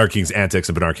 Bernard King's antics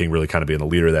and Bernard King really kind of being the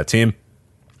leader of that team.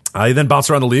 He then bounced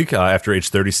around the league after age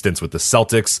 30, stints with the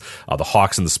Celtics, the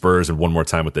Hawks, and the Spurs, and one more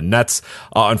time with the Nets.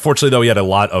 Unfortunately, though, he had a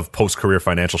lot of post-career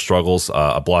financial struggles.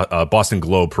 A Boston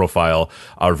Globe profile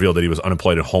revealed that he was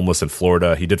unemployed and homeless in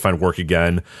Florida. He did find work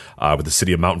again with the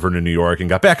city of Mount Vernon, New York, and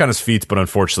got back on his feet, but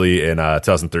unfortunately in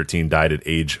 2013 died at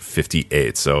age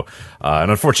 58. So an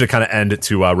unfortunate kind of end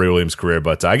to Ray Williams' career,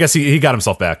 but I guess he got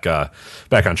himself back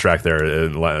on track there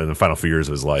in the final few years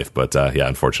of his life. But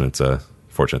unfortunate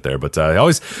there, but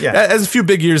always has a few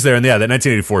big years there, and that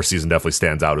 1984 season definitely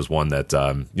stands out as one that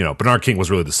Bernard King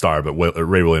was really the star, but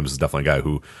Ray Williams is definitely a guy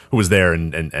who was there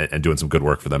and doing some good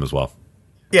work for them as well.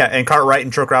 Yeah, and Cartwright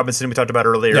and Choke Robinson we talked about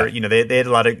earlier. Yeah. They had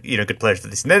a lot of good players for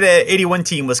this. The 81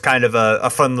 team was kind of a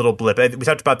fun little blip. We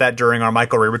talked about that during our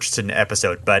Michael Ray Richardson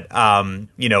episode. But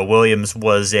Williams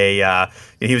was he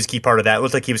was a key part of that. It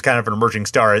looked like he was kind of an emerging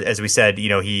star, as we said.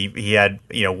 He had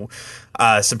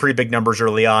some pretty big numbers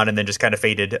early on, and then just kind of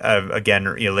faded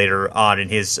again later on in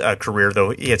his career.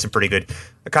 Though he had some pretty good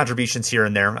contributions here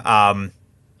and there.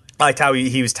 I liked how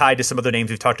he was tied to some of the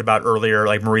names we've talked about earlier,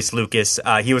 like Maurice Lucas.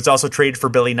 He was also traded for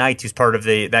Billy Knight, who's part of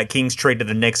that Kings trade to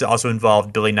the Knicks. Also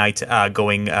involved Billy Knight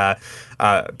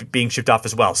being shipped off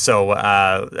as well. So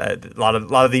a lot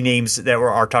of the names that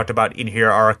are talked about in here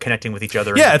are connecting with each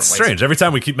other. Yeah, it's strange. Every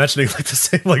time we keep mentioning like the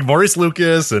same, like Maurice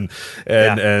Lucas and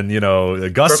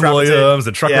Gus Williams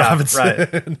and Truck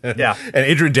Robinson, right. and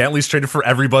Adrian Dantley's traded for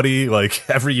everybody like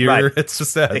every year. Right. It's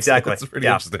just that exactly. It's pretty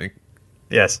interesting.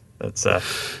 Yes, that's a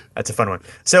fun one.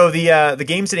 So the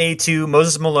games in 82,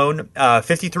 Moses Malone,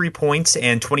 53 points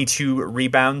and 22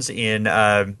 rebounds in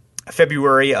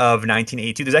February of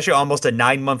 1982. There's actually almost a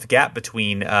 9-month gap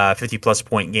between 50-plus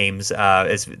point games.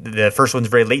 As the first one's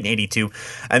very late in 82,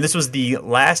 and this was the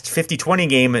last 50-20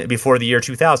 game before the year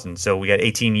 2000. So we got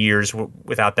 18 years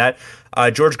without that.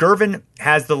 George Gervin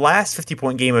has the last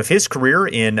 50-point game of his career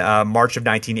in March of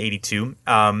 1982.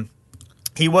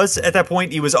 He was at that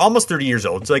point. He was almost 30 years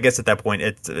old, so I guess at that point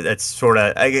it's sort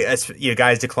of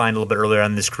guys declined a little bit earlier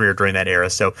on in his career during that era,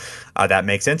 so that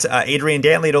makes sense. Adrian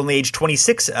Dantley at only age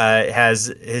 26 has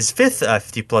his 5th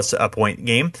 50-plus point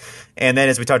game, and then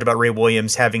as we talked about, Ray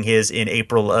Williams having his in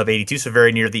April of 82, so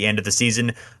very near the end of the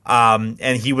season,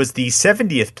 and he was the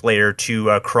 70th player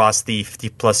to cross the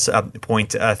 50-plus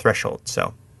point threshold.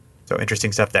 So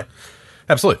interesting stuff there.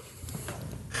 Absolutely.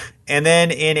 And then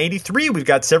in 83, we've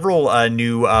got several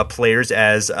new players,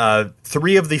 as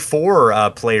 3 of the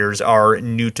 4 players are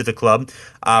new to the club.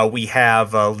 We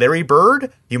have Larry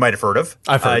Bird, you might have heard of.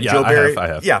 I've heard, Joe Barry, I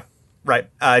have. Yeah, right.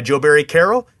 Joe Barry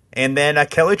Carroll, and then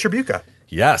Kelly Tribuca.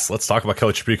 Yes, let's talk about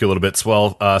Kelly Tribuca a little bit.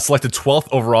 Well, selected 12th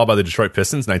overall by the Detroit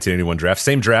Pistons, 1981 draft.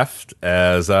 Same draft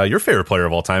as your favorite player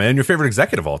of all time and your favorite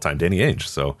executive of all time, Danny Ainge.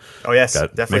 So, oh yes,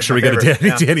 definitely. Make sure we get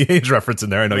a Danny Ainge reference in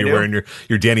there. I know you're wearing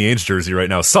your Danny Ainge jersey right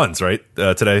now. Suns, right?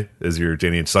 Today is your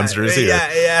Danny Ainge Suns jersey.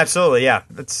 Yeah, absolutely. Yeah,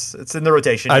 it's in the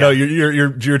rotation. I know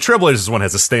your Trailblazers one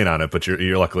has a stain on it, but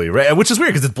you're luckily right, which is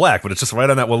weird because it's black, but it's just right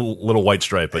on that little white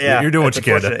stripe. But you're doing what you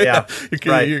can. Yeah,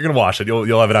 you're gonna wash it.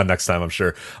 You'll have it on next time, I'm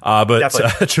sure. But definitely.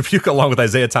 Tripucka, along with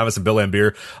Isaiah Thomas and Bill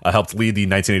Laimbeer, helped lead the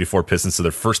 1984 Pistons to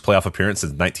their first playoff appearance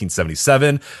since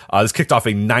 1977. This kicked off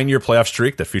a 9-year playoff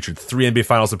streak that featured 3 NBA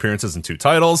Finals appearances and 2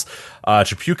 titles.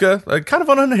 Tripucka, kind of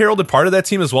an unheralded part of that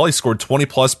team as well. He scored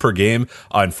 20-plus per game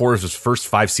in 4 of his first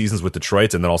 5 seasons with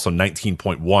Detroit, and then also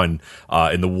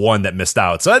 19.1 in the one that missed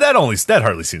out. So that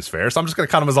hardly seems fair. So I'm just going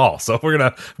to count him as all. So we're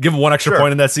going to give him 1 extra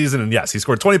point in that season. And yes, he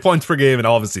scored 20 points per game in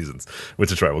all of his seasons with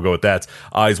Detroit. We'll go with that.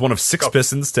 He's one of 6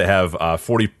 Pistons to have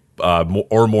 40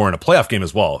 or more in a playoff game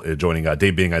as well, joining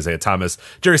Dave Bing, Isaiah Thomas,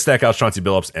 Jerry Stackhouse, Chauncey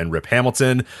Billups, and Rip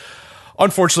Hamilton.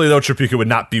 Unfortunately, though, Tripucka would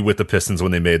not be with the Pistons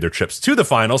when they made their trips to the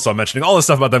finals. So I'm mentioning all this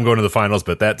stuff about them going to the finals,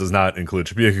 but that does not include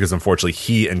Tripucka because unfortunately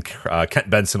he and Kent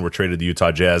Benson were traded to the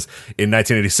Utah Jazz in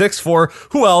 1986 for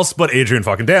who else but Adrian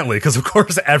fucking Dantley, because of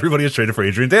course everybody is traded for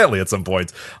Adrian Dantley at some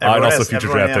point, and also future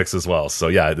draft picks as well. So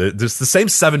yeah, there's the same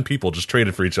 7 people just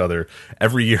traded for each other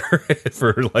every year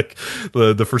for like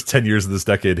the first 10 years of this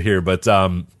decade here. But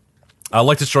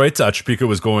like Detroit, Tripucka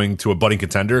was going to a budding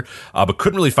contender, but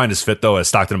couldn't really find his fit, though, as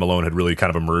Stockton and Malone had really kind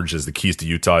of emerged as the keys to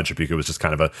Utah. Tripucka was just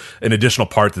kind of an additional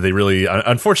part that they really,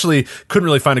 unfortunately, couldn't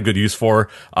really find a good use for.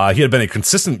 He had been a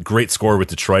consistent great scorer with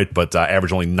Detroit, but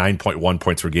averaged only 9.1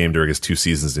 points per game during his 2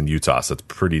 seasons in Utah, so it's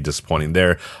pretty disappointing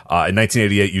there. In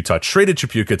 1988, Utah traded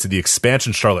Tripucka to the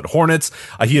expansion Charlotte Hornets.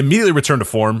 He immediately returned to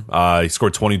form. He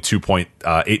scored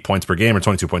 22.8 points per game or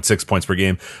 22.6 points per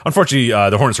game. Unfortunately,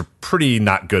 the Hornets are pretty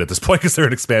not good at this point, because they're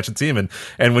an expansion team,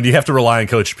 and when you have to rely on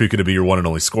Kelly Tripucka to be your one and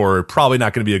only scorer, probably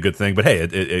not going to be a good thing. But hey,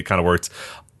 it kind of worked.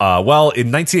 Well,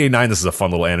 in 1989, this is a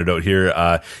fun little anecdote here.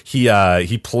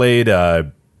 He played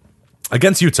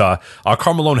against Utah.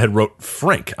 Karl Malone had wrote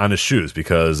Frank on his shoes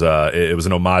because it was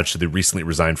an homage to the recently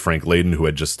resigned Frank Layden, who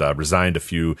had just resigned a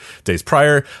few days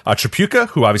prior. Tripucka,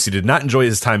 who obviously did not enjoy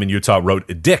his time in Utah,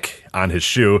 wrote Dick on his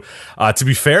shoe. To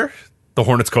be fair, the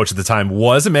Hornets coach at the time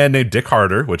was a man named Dick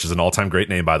Harder, which is an all-time great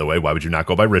name, by the way. Why would you not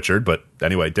go by Richard? But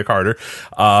anyway, Dick Harder.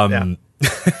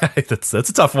 That's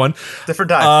a tough one. Different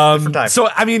time. So,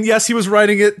 I mean, yes, he was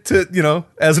writing it to,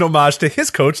 as an homage to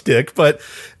his coach, Dick, but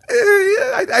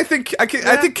I think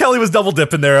Kelly was double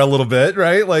dipping there a little bit,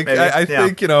 right? Like, I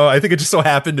think it just so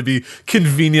happened to be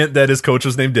convenient that his coach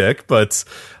was named Dick, but,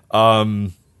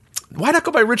 why not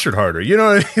go by Richard Harder? You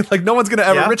know what I mean? Like, no one's going to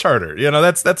ever Rich Harder.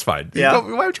 That's fine. Yeah.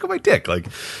 Why would you go by Dick? Like,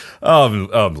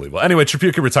 unbelievable. Anyway,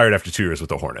 Tripucka retired after 2 years with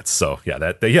the Hornets. So,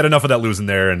 yeah, he had enough of that losing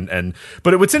there.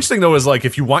 But what's interesting, though, is, like,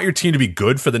 if you want your team to be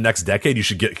good for the next decade, you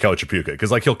should get Kelly Tripucka. Because,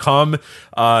 like, he'll come,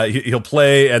 he'll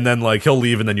play, and then, like, he'll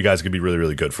leave, and then you guys could be really,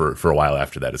 really good for a while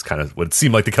after that. It's kind of what it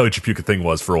seemed like the Kelly Tripucka thing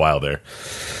was for a while there.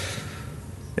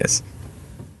 Yes.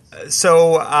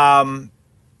 So,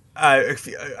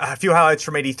 a few highlights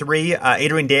from '83.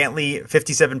 Adrian Dantley,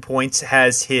 57 points,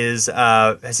 has his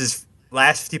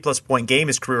last 50-plus point game,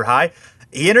 his career high.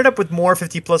 He ended up with more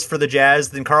 50-plus for the Jazz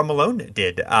than Karl Malone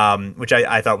did, which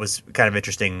I thought was kind of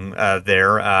interesting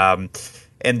there. And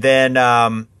then,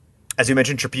 as we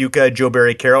mentioned, Tripucka, Joe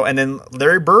Barry Carroll, and then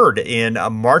Larry Bird in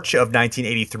March of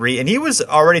 1983. And he was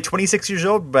already 26 years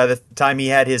old by the time he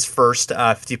had his first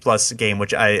 50-plus game,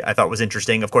 which I thought was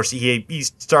interesting. Of course, he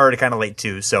started kind of late,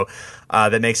 too, so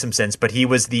that makes some sense. But he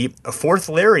was the 4th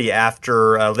Larry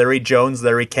after Larry Jones,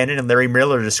 Larry Kennan, and Larry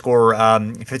Miller to score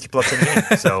 50-plus in a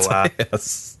game. So,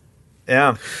 yes.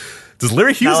 Yeah. Does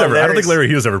Larry Hughes ever? I don't think Larry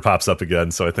Hughes ever pops up again,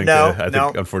 so I think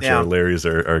unfortunately Larrys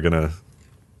are going to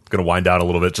wind down a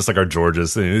little bit, just like our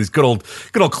Georges. These good old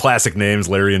classic names,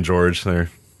 Larry and George. There.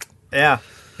 Yeah.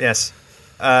 Yes.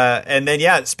 And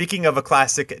then, speaking of a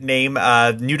classic name,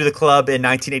 new to the club in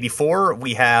 1984,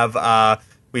 we have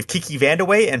Kiki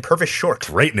Vandeweghe and Purvis Short.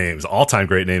 Great names, all-time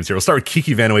great names here. We'll start with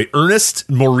Kiki Vandeweghe, Ernest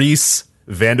Maurice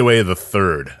Vandeweghe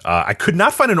III. I could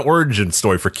not find an origin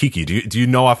story for Kiki. Do you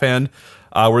know offhand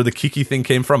where the Kiki thing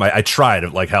came from? I tried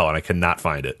like hell and I could not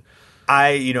find it.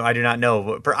 I do not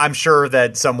know. I'm sure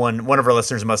that one of our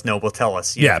listeners must know, will tell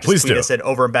us. Please do. Us at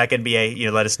Over and Back NBA.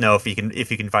 Let us know if you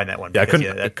can find that one. Yeah,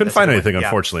 I couldn't find anything,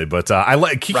 unfortunately. But I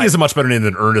like Kiki is a much better name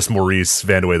than Ernest Maurice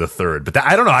Vandeweghe III. But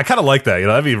I don't know. I kind of like that.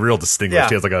 That'd be real distinguished.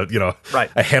 He has like a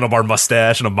handlebar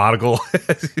mustache and a monocle.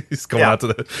 He's going out to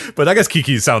the. But I guess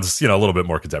Kiki sounds a little bit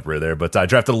more contemporary there. But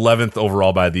drafted 11th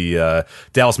overall by the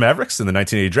Dallas Mavericks in the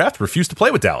 1980 draft. Refused to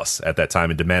play with Dallas at that time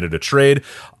and demanded a trade.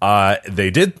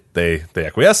 They did. They they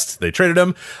acquiesced. They traded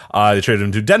him. They traded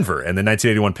him to Denver, and the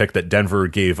 1981 pick that Denver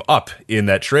gave up in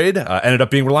that trade ended up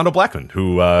being Rolando Blackman,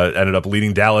 who ended up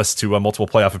leading Dallas to multiple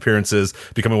playoff appearances,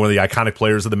 becoming one of the iconic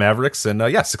players of the Mavericks, and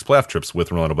 6 playoff trips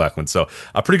with Rolando Blackman. So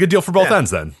a pretty good deal for both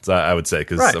ends then, I would say,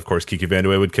 because of course Kiki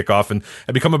Vandeweghe would kick off and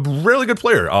become a really good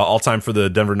player all time for the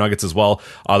Denver Nuggets as well.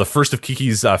 The first of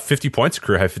Kiki's 50 points,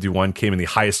 career high 51, came in the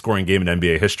highest scoring game in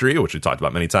NBA history, which we talked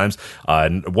about many times.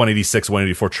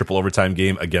 186-184 triple overtime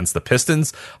game against the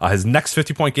Pistons. His next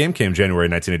 50-point game came January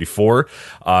 1984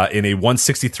 in a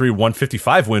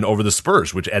 163-155 win over the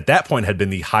Spurs, which at that point had been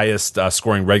the highest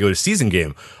scoring regular season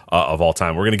game of all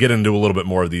time. We're going to get into a little bit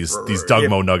more of these Doug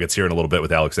Moe Nuggets here in a little bit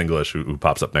with Alex English, who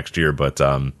pops up next year. But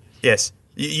yes.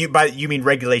 You mean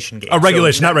regulation games?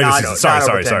 Regulation, so not regular season.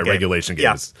 Sorry. game. Regulation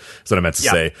games. That's what I meant to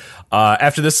say.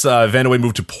 After this, Vandeweghe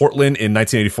moved to Portland in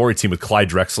 1984. He teamed with Clyde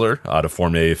Drexler to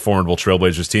form a formidable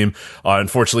Trailblazers team.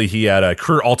 Unfortunately, he had a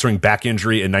career-altering back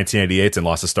injury in 1988 and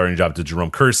lost his starting job to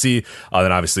Jerome Kersey.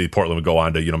 Then obviously Portland would go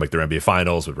on to make their NBA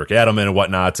Finals with Rick Adelman and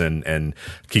whatnot. And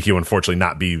Kiki would unfortunately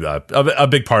not be a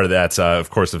big part of that, of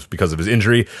course, because of his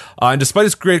injury. And despite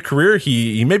his great career,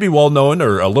 he may be well known,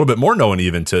 or a little bit more known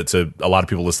even to a lot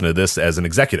of people listening to this, as an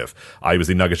executive. He was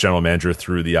the Nuggets general manager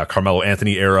through the Carmelo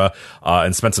Anthony era,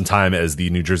 and spent some time as the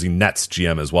New Jersey Nets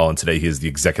GM as well. And today he is the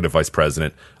executive vice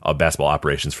president of basketball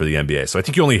operations for the NBA. So I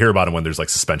think you only hear about him when there's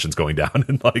suspensions going down,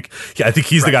 and I think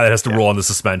he's the guy that has to rule on the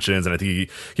suspensions, and I think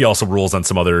he also rules on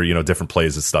some other different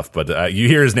plays and stuff. But you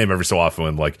hear his name every so often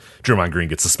when Draymond Green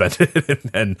gets suspended,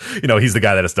 and he's the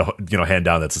guy that has to hand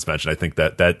down that suspension. I think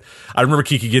that I remember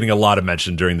Kiki getting a lot of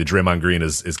mention during the Draymond Green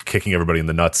is kicking everybody in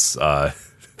the nuts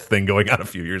thing going on a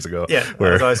few years ago. Yeah,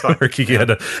 where Kiki had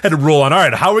to rule on, all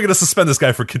right, how are we going to suspend this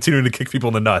guy for continuing to kick people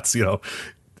in the nuts?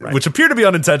 Which appeared to be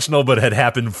unintentional, but had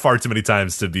happened far too many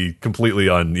times to be completely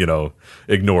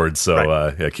ignored.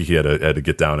 So Kiki had to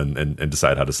get down and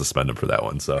decide how to suspend him for that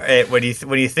one. So when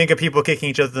you think of people kicking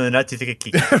each other in the nuts, you think of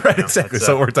Kiki. Right, exactly.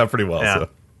 So it worked out pretty well. Yeah. So.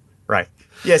 Right.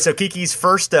 Yeah, so Kiki's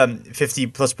first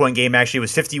 50-plus point game actually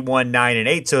was 51, 9, and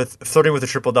 8, so flirting with a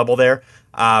triple-double there.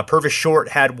 Purvis Short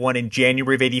had one in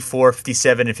January of 84,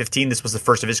 57, and 15. This was the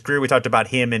first of his career. We talked about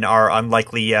him in our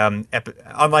unlikely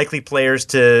players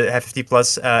to have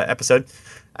 50-plus episode.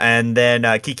 And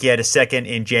then Kiki had a second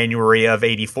in January of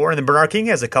 84. And then Bernard King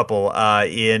has a couple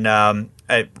in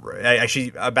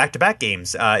back-to-back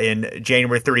games in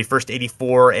January 31st,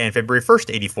 84 and February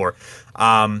 1st, 84.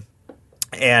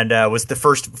 And was the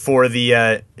first for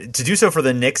to do so for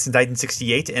the Knicks in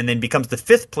 1968, and then becomes the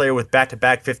fifth player with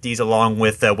back-to-back 50s, along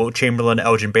with Wilt Chamberlain,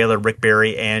 Elgin Baylor, Rick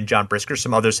Barry, and John Brisker.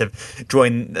 Some others have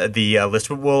joined the list.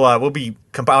 We'll be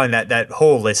compiling that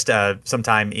whole list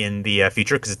sometime in the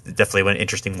future, because it's definitely an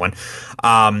interesting one.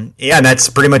 And that's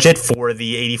pretty much it for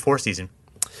the 84 season.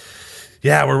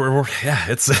 Yeah, we're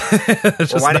it's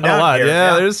it's just not a lot.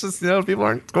 Yeah, there's just people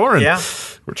aren't scoring. Yeah,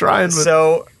 we're trying. But.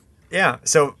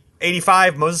 So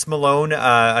 85, Moses Malone,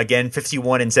 again,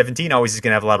 51 and 17. Always is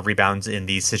going to have a lot of rebounds in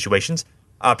these situations.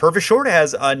 Purvis Short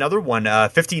has another one,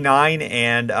 59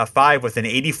 and 5 with an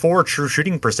 84 true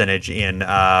shooting percentage in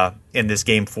this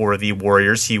game for the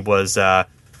Warriors. He was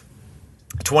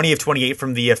 20 of 28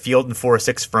 from the field and 4 of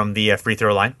 6 from the free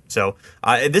throw line. So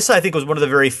this, I think, was one of the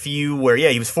very few where,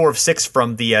 he was 4 of 6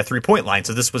 from the 3-point line.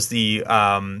 So this was the he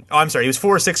was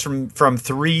 4 of 6 from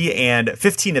 3 and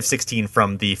 15 of 16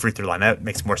 from the free throw line. That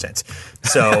makes more sense.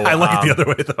 So I like it the other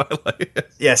way, though. I like it.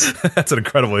 Yes. That's an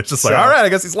incredible. It's just all right, I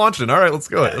guess he's launching. All right, let's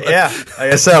go. Yeah,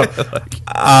 I guess so.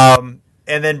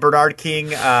 And then Bernard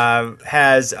King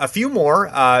has a few more.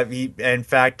 In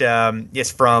fact,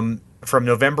 from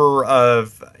November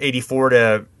of 84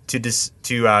 to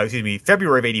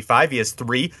February of 85, he has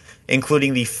 3,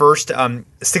 including the first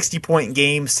 60-point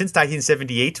game since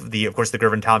 1978, of course the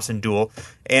Gervin Thompson duel,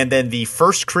 and then the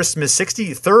first Christmas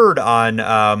 63rd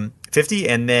on 50,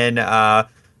 and then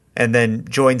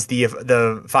joins the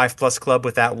 5+ club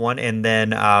with that one, and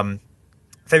then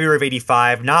February of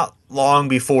 85, not long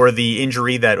before the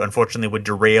injury that unfortunately would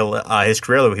derail his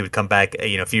career. He would come back,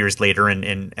 a few years later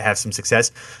and have some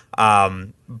success.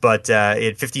 But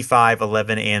at 55,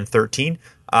 11, and 13.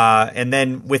 And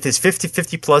then with his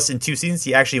 50-plus in 2 seasons,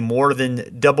 he actually more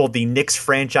than doubled the Knicks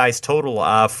franchise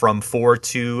total from 4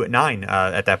 to 9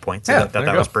 at that point. So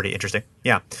that was pretty interesting.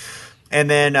 Yeah. And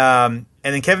then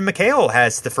Kevin McHale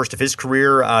has the first of his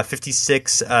career,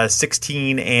 56,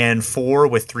 16, and 4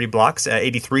 with 3 blocks,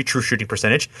 83 true shooting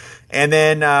percentage. And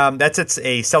then that's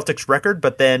a Celtics record,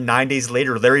 but then 9 days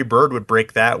later, Larry Bird would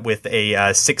break that with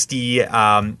a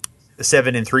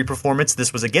 67 and 3 performance.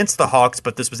 This was against the Hawks,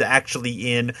 but this was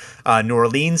actually in New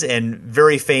Orleans, and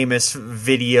very famous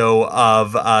video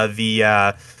of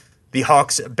the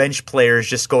Hawks bench players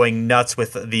just going nuts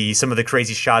with some of the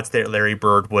crazy shots that Larry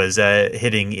Bird was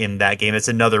hitting in that game. It's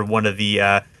another one of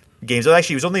the games. Well,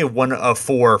 actually, he was only 1 of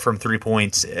 4 from 3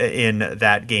 points in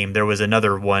that game. There was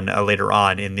another one later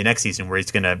on in the next season where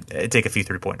he's going to take a few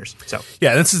 3-pointers. So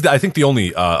yeah, this is I think the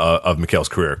only of Mikhail's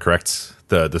career, correct?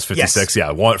 This 56,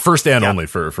 yes. Yeah, first and only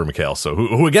for Mikhail. So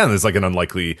who again is like an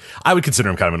unlikely. I would consider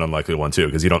him kind of an unlikely one too,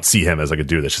 because you don't see him as like a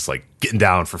dude that's just like getting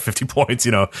down for 50 points.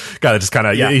 Guy that just kind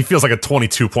of he feels like a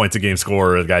 22 points a game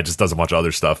scorer. A guy who just does a bunch of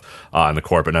other stuff on the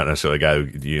court, but not necessarily a guy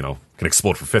who can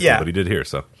explode for 50. But he did here.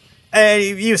 So. And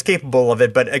he was capable of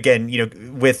it, but again,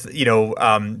 with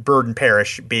Bird and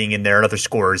Parrish being in there and other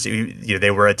scorers,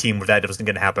 they were a team where that wasn't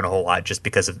going to happen a whole lot just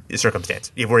because of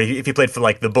circumstance. If he played for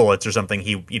like the Bullets or something,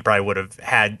 he probably would have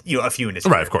had a few in his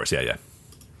career. Right, of course, yeah.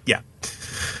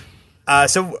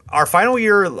 So our final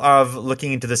year of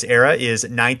looking into this era is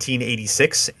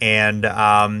 1986,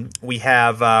 and we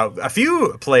have a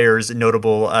few players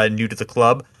notable new to the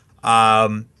club.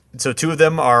 So 2 of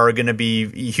them are going to be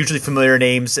hugely familiar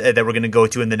names that we're going to go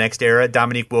to in the next era,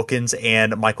 Dominique Wilkins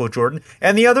and Michael Jordan.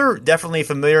 And the other, definitely a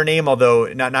familiar name,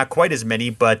 although not quite as many,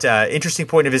 but interesting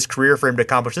point of his career for him to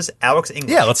accomplish this, Alex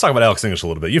English. Yeah, let's talk about Alex English a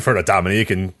little bit. You've heard of Dominique,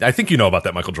 and I think you know about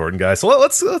that Michael Jordan guy. So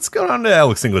let's go on to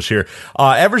Alex English here.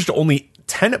 Averaged only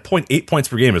 10.8 points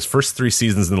per game his first 3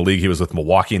 seasons in the league. He was with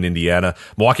Milwaukee and Indiana.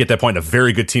 Milwaukee at that point, a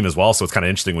very good team as well. So it's kind of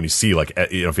interesting when you see, like,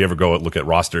 if you ever go look at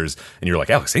rosters and you're like,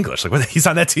 Alex English, like, he's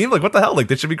on that team? Like, what the hell? Like,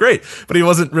 they should be great. But he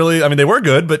wasn't really, they were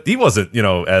good, but he wasn't,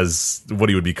 as what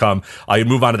he would become. He'd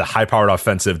move on to the high-powered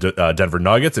offensive Denver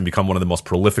Nuggets and become one of the most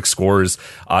prolific scorers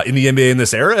in the NBA in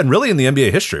this era and really in the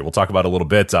NBA history. We'll talk about it a little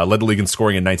bit. Led the league in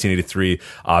scoring in 1983,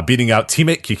 beating out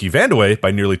teammate Kiki Vandeweghe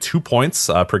by nearly 2 points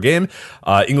per game.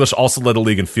 English also led the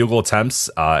league in field goal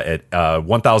attempts at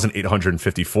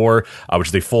 1,854, which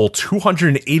is a full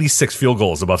 286 field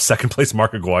goals above second place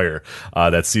Mark Aguirre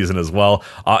that season as well.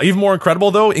 Even more incredible,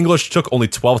 though, English took only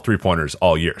 12 3-pointers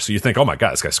all year. So you think, oh my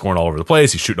God, this guy's scoring all over the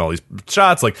place. He's shooting all these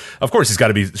shots. Like, of course, he's got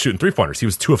to be shooting 3-pointers. He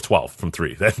was 2 of 12 from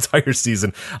 3 that entire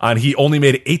season. And he only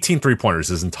made 18 3-pointers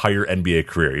his entire NBA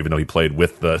career, even though he played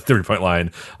with the 3-point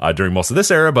line during most of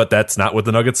this era. But that's not what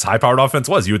the Nuggets' high-powered offense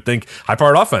was. You would think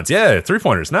high-powered offense,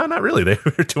 3-pointers. No, not really. They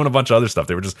were doing a bunch of other stuff.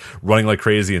 They were just running like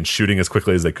crazy and shooting as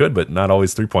quickly as they could, but not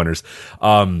always 3-pointers.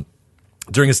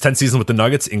 During his 10th season with the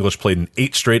Nuggets, English played in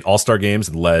 8 straight All-Star games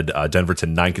and led Denver to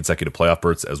 9 consecutive playoff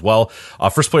berths as well.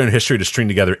 First player in history to string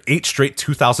together 8 straight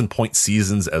 2,000-point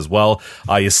seasons as well.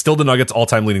 He is still the Nuggets'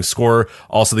 all-time leading scorer,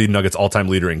 also the Nuggets' all-time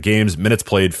leader in games, minutes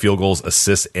played, field goals,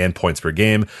 assists, and points per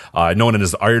game. Known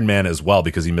as Iron Man as well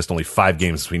because he missed only 5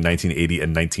 games between 1980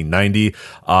 and 1990.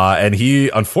 And he,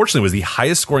 unfortunately, was the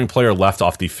highest-scoring player left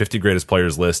off the 50 greatest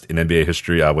players list in NBA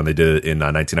history when they did it in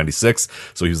 1996.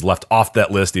 So he was left off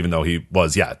that list, even though he was,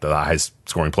 the highest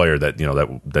scoring player that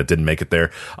didn't make it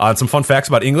there. Some fun facts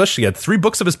about English: he had 3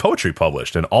 books of his poetry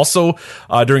published, and also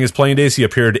during his playing days, he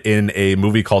appeared in a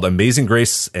movie called Amazing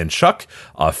Grace and Chuck,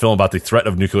 a film about the threat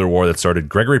of nuclear war that starred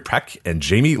Gregory Peck and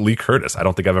Jamie Lee Curtis. I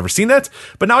don't think I've ever seen that,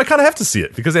 but now I kind of have to see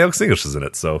it because Alex English is in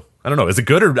it. So I don't know, is it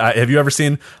good, or have you ever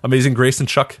seen Amazing Grace and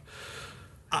Chuck?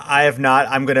 I have not.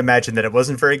 I'm going to imagine that it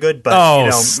wasn't very good,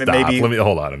 but stop. Maybe. Let me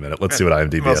hold on a minute. Let's see what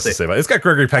IMDb has to say about it. It's got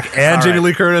Gregory Peck and Jamie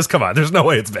Lee Curtis. Come on, there's no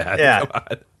way it's bad. Yeah. Come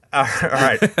on. All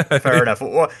right. Fair enough.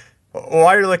 Well,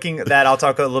 while you're looking at that, I'll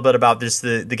talk a little bit about just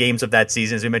the games of that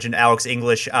season. As we mentioned, Alex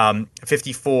English,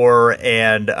 54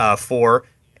 and 4,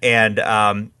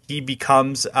 and he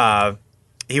becomes.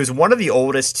 He was one of the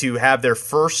oldest to have their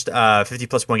first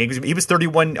 50-plus point game. He was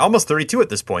 31, almost 32 at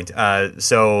this point.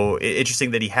 So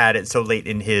interesting that he had it so late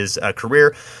in his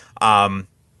career.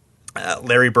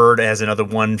 Larry Bird has another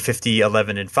one, 50,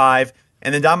 11, and 5.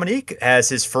 And then Dominique has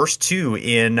his first 2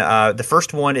 in the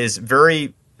first one is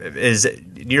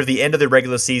near the end of the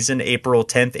regular season, April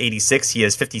 10th, 86. He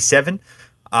has 57.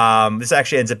 This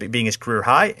actually ends up being his career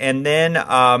high. And then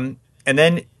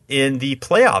in the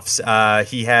playoffs,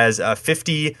 he has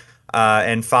 50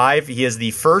 and 5. He has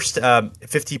the first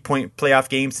 50-point playoff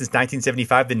game since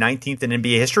 1975, the 19th in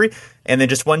NBA history. And then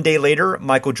just one day later,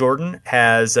 Michael Jordan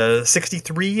has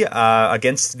 63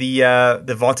 against the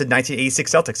vaunted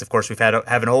 1986 Celtics. Of course, we've had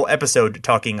a whole episode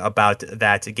talking about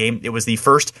that game. It was the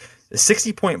first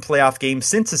 60-point playoff game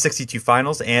since the 62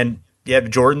 finals, and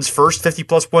Jordan's first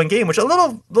 50-plus point game, which a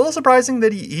little surprising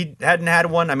that he hadn't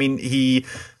had one. I mean,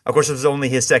 of course, it was only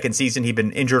his second season. He'd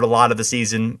been injured a lot of the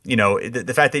season.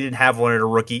 The fact they didn't have one at a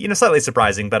rookie, slightly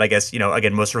surprising, but I guess,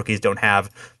 again, most rookies don't have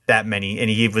that many. And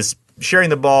he was sharing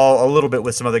the ball a little bit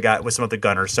with some other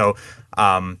gunners. So,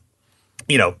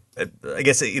 I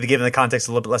guess given the context,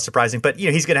 a little bit less surprising, but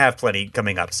he's going to have plenty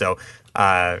coming up. So,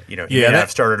 he may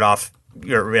have started off.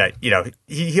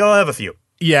 He'll have a few.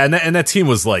 Yeah, and that team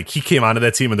was like, he came onto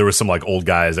that team and there was some like old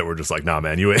guys that were just like, nah,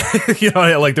 man,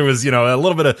 like there was, a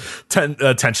little bit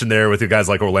of tension there with the guys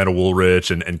like Orlando Woolrich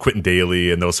and Quentin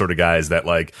Daly and those sort of guys that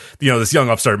like, this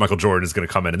young upstart Michael Jordan is going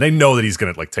to come in and they know that he's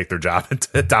going to like take their job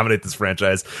and dominate this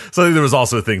franchise. So I think there was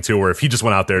also a thing too, where if he just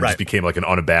went out there and just became like an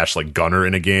unabashed like gunner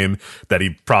in a game, that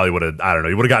he probably would have, I don't know,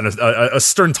 he would have gotten a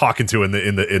stern talking to in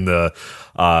the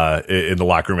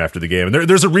locker room after the game. And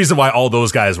there's a reason why all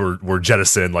those guys were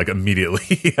jettisoned like immediately.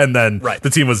 And then the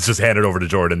team was just handed over to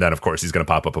Jordan. Then, of course, he's going to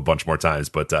pop up a bunch more times.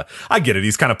 But I get it.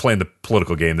 He's kind of playing the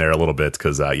political game there a little bit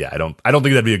because, I don't think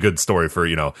that'd be a good story for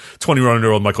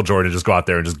 21-year-old Michael Jordan to just go out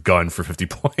there and just gun for 50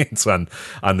 points on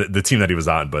the team that he was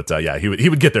on. But he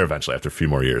would get there eventually after a few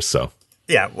more years. So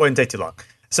yeah, wouldn't take too long.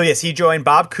 So, yes, he joined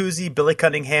Bob Cousy, Billy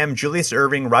Cunningham, Julius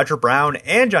Erving, Roger Brown,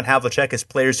 and John Havlicek as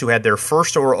players who had their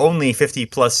first or only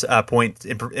 50-plus points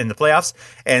in the playoffs.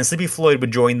 And Sleepy Floyd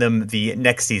would join them the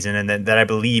next season, and that I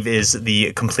believe is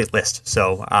the complete list.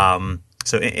 So,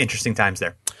 interesting times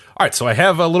there. All right, so I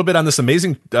have a little bit on this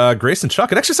Amazing Grace and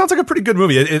Chuck. It actually sounds like a pretty good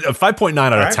movie. A 5.9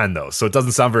 out of 10, though, so it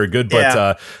doesn't sound very good.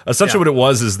 But essentially what it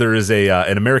was is there is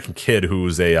an American kid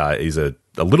who's he's a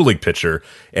Little League pitcher,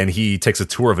 and he takes a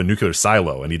tour of a nuclear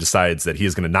silo, and he decides that he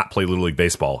is going to not play Little League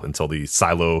baseball until the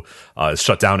silo is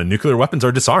shut down and nuclear weapons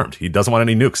are disarmed. He doesn't want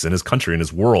any nukes in his country, in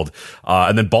his world.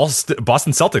 And then Boston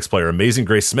Celtics player Amazing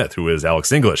Grace Smith, who is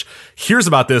Alex English, hears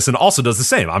about this and also does the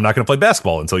same. I'm not going to play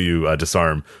basketball until you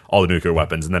disarm all the nuclear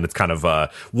weapons. And then it's kind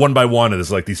of one by one, and there's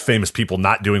like these famous people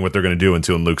not doing what they're going to do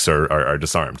until nukes are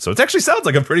disarmed. So it actually sounds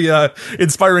like a pretty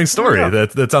inspiring story.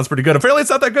 That sounds pretty good. Apparently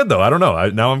it's not that good, though. I don't know.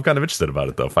 Now I'm kind of interested about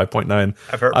it, though.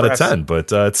 5.9 out of 10,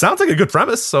 but it sounds like a good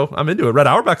premise, so I'm into it. Red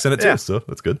Auerbach's in it too, so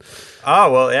that's good.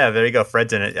 Oh well, yeah, there you go.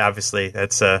 Fred's in it. Obviously,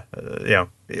 that's with Red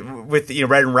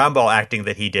and Roundball acting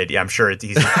that he did. Yeah, I'm sure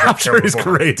he's. I'm sure he's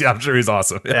great. Yeah, I'm sure he's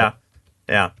awesome.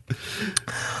 Yeah.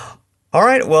 All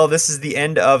right, well, this is the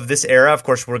end of this era. Of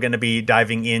course, we're going to be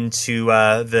diving into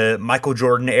the Michael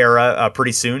Jordan era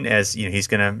pretty soon, as he's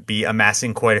going to be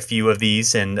amassing quite a few of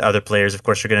these, and other players, of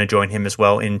course, are going to join him as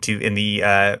well in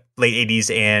the late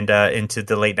 80s and into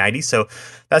the late 90s. So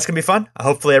that's going to be fun.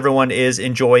 Hopefully, everyone is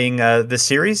enjoying this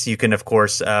series. You can, of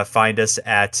course, find us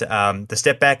at the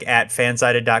Step Back at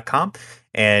fansided.com,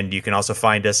 and you can also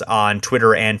find us on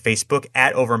Twitter and Facebook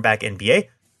at Over and Back NBA.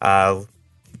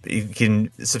 You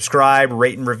can subscribe,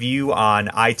 rate, and review on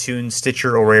iTunes,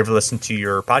 Stitcher, or wherever you listen to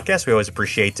your podcast. We always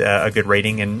appreciate a good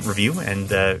rating and review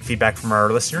and feedback from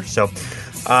our listeners. So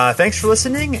thanks for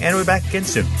listening, and we'll be back again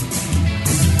soon.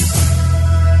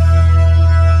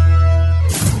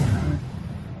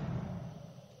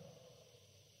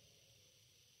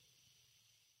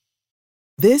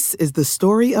 This is the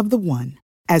story of the one.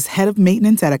 As head of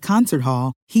maintenance at a concert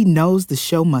hall, he knows the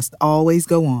show must always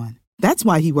go on. That's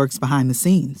why he works behind the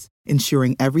scenes,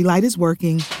 ensuring every light is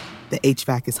working, the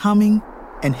HVAC is humming,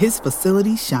 and his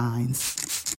facility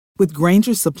shines. With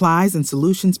Grainger's supplies and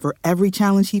solutions for every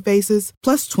challenge he faces,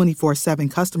 plus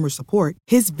 24/7 customer support,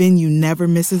 his venue never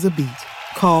misses a beat.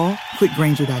 Call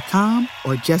quickgrainger.com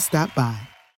or just stop by.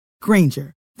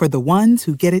 Grainger, for the ones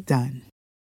who get it done.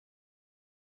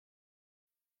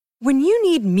 When you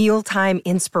need mealtime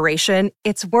inspiration,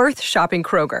 it's worth shopping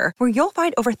Kroger, where you'll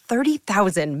find over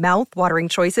 30,000 mouth-watering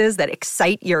choices that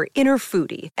excite your inner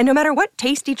foodie. And no matter what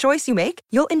tasty choice you make,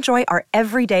 you'll enjoy our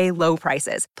everyday low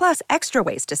prices, plus extra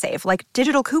ways to save, like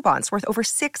digital coupons worth over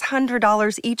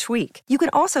 $600 each week. You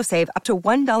can also save up to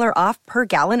 $1 off per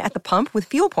gallon at the pump with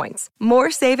fuel points.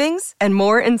 More savings and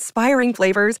more inspiring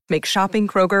flavors make shopping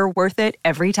Kroger worth it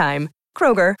every time.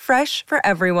 Kroger, fresh for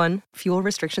everyone. Fuel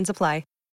restrictions apply.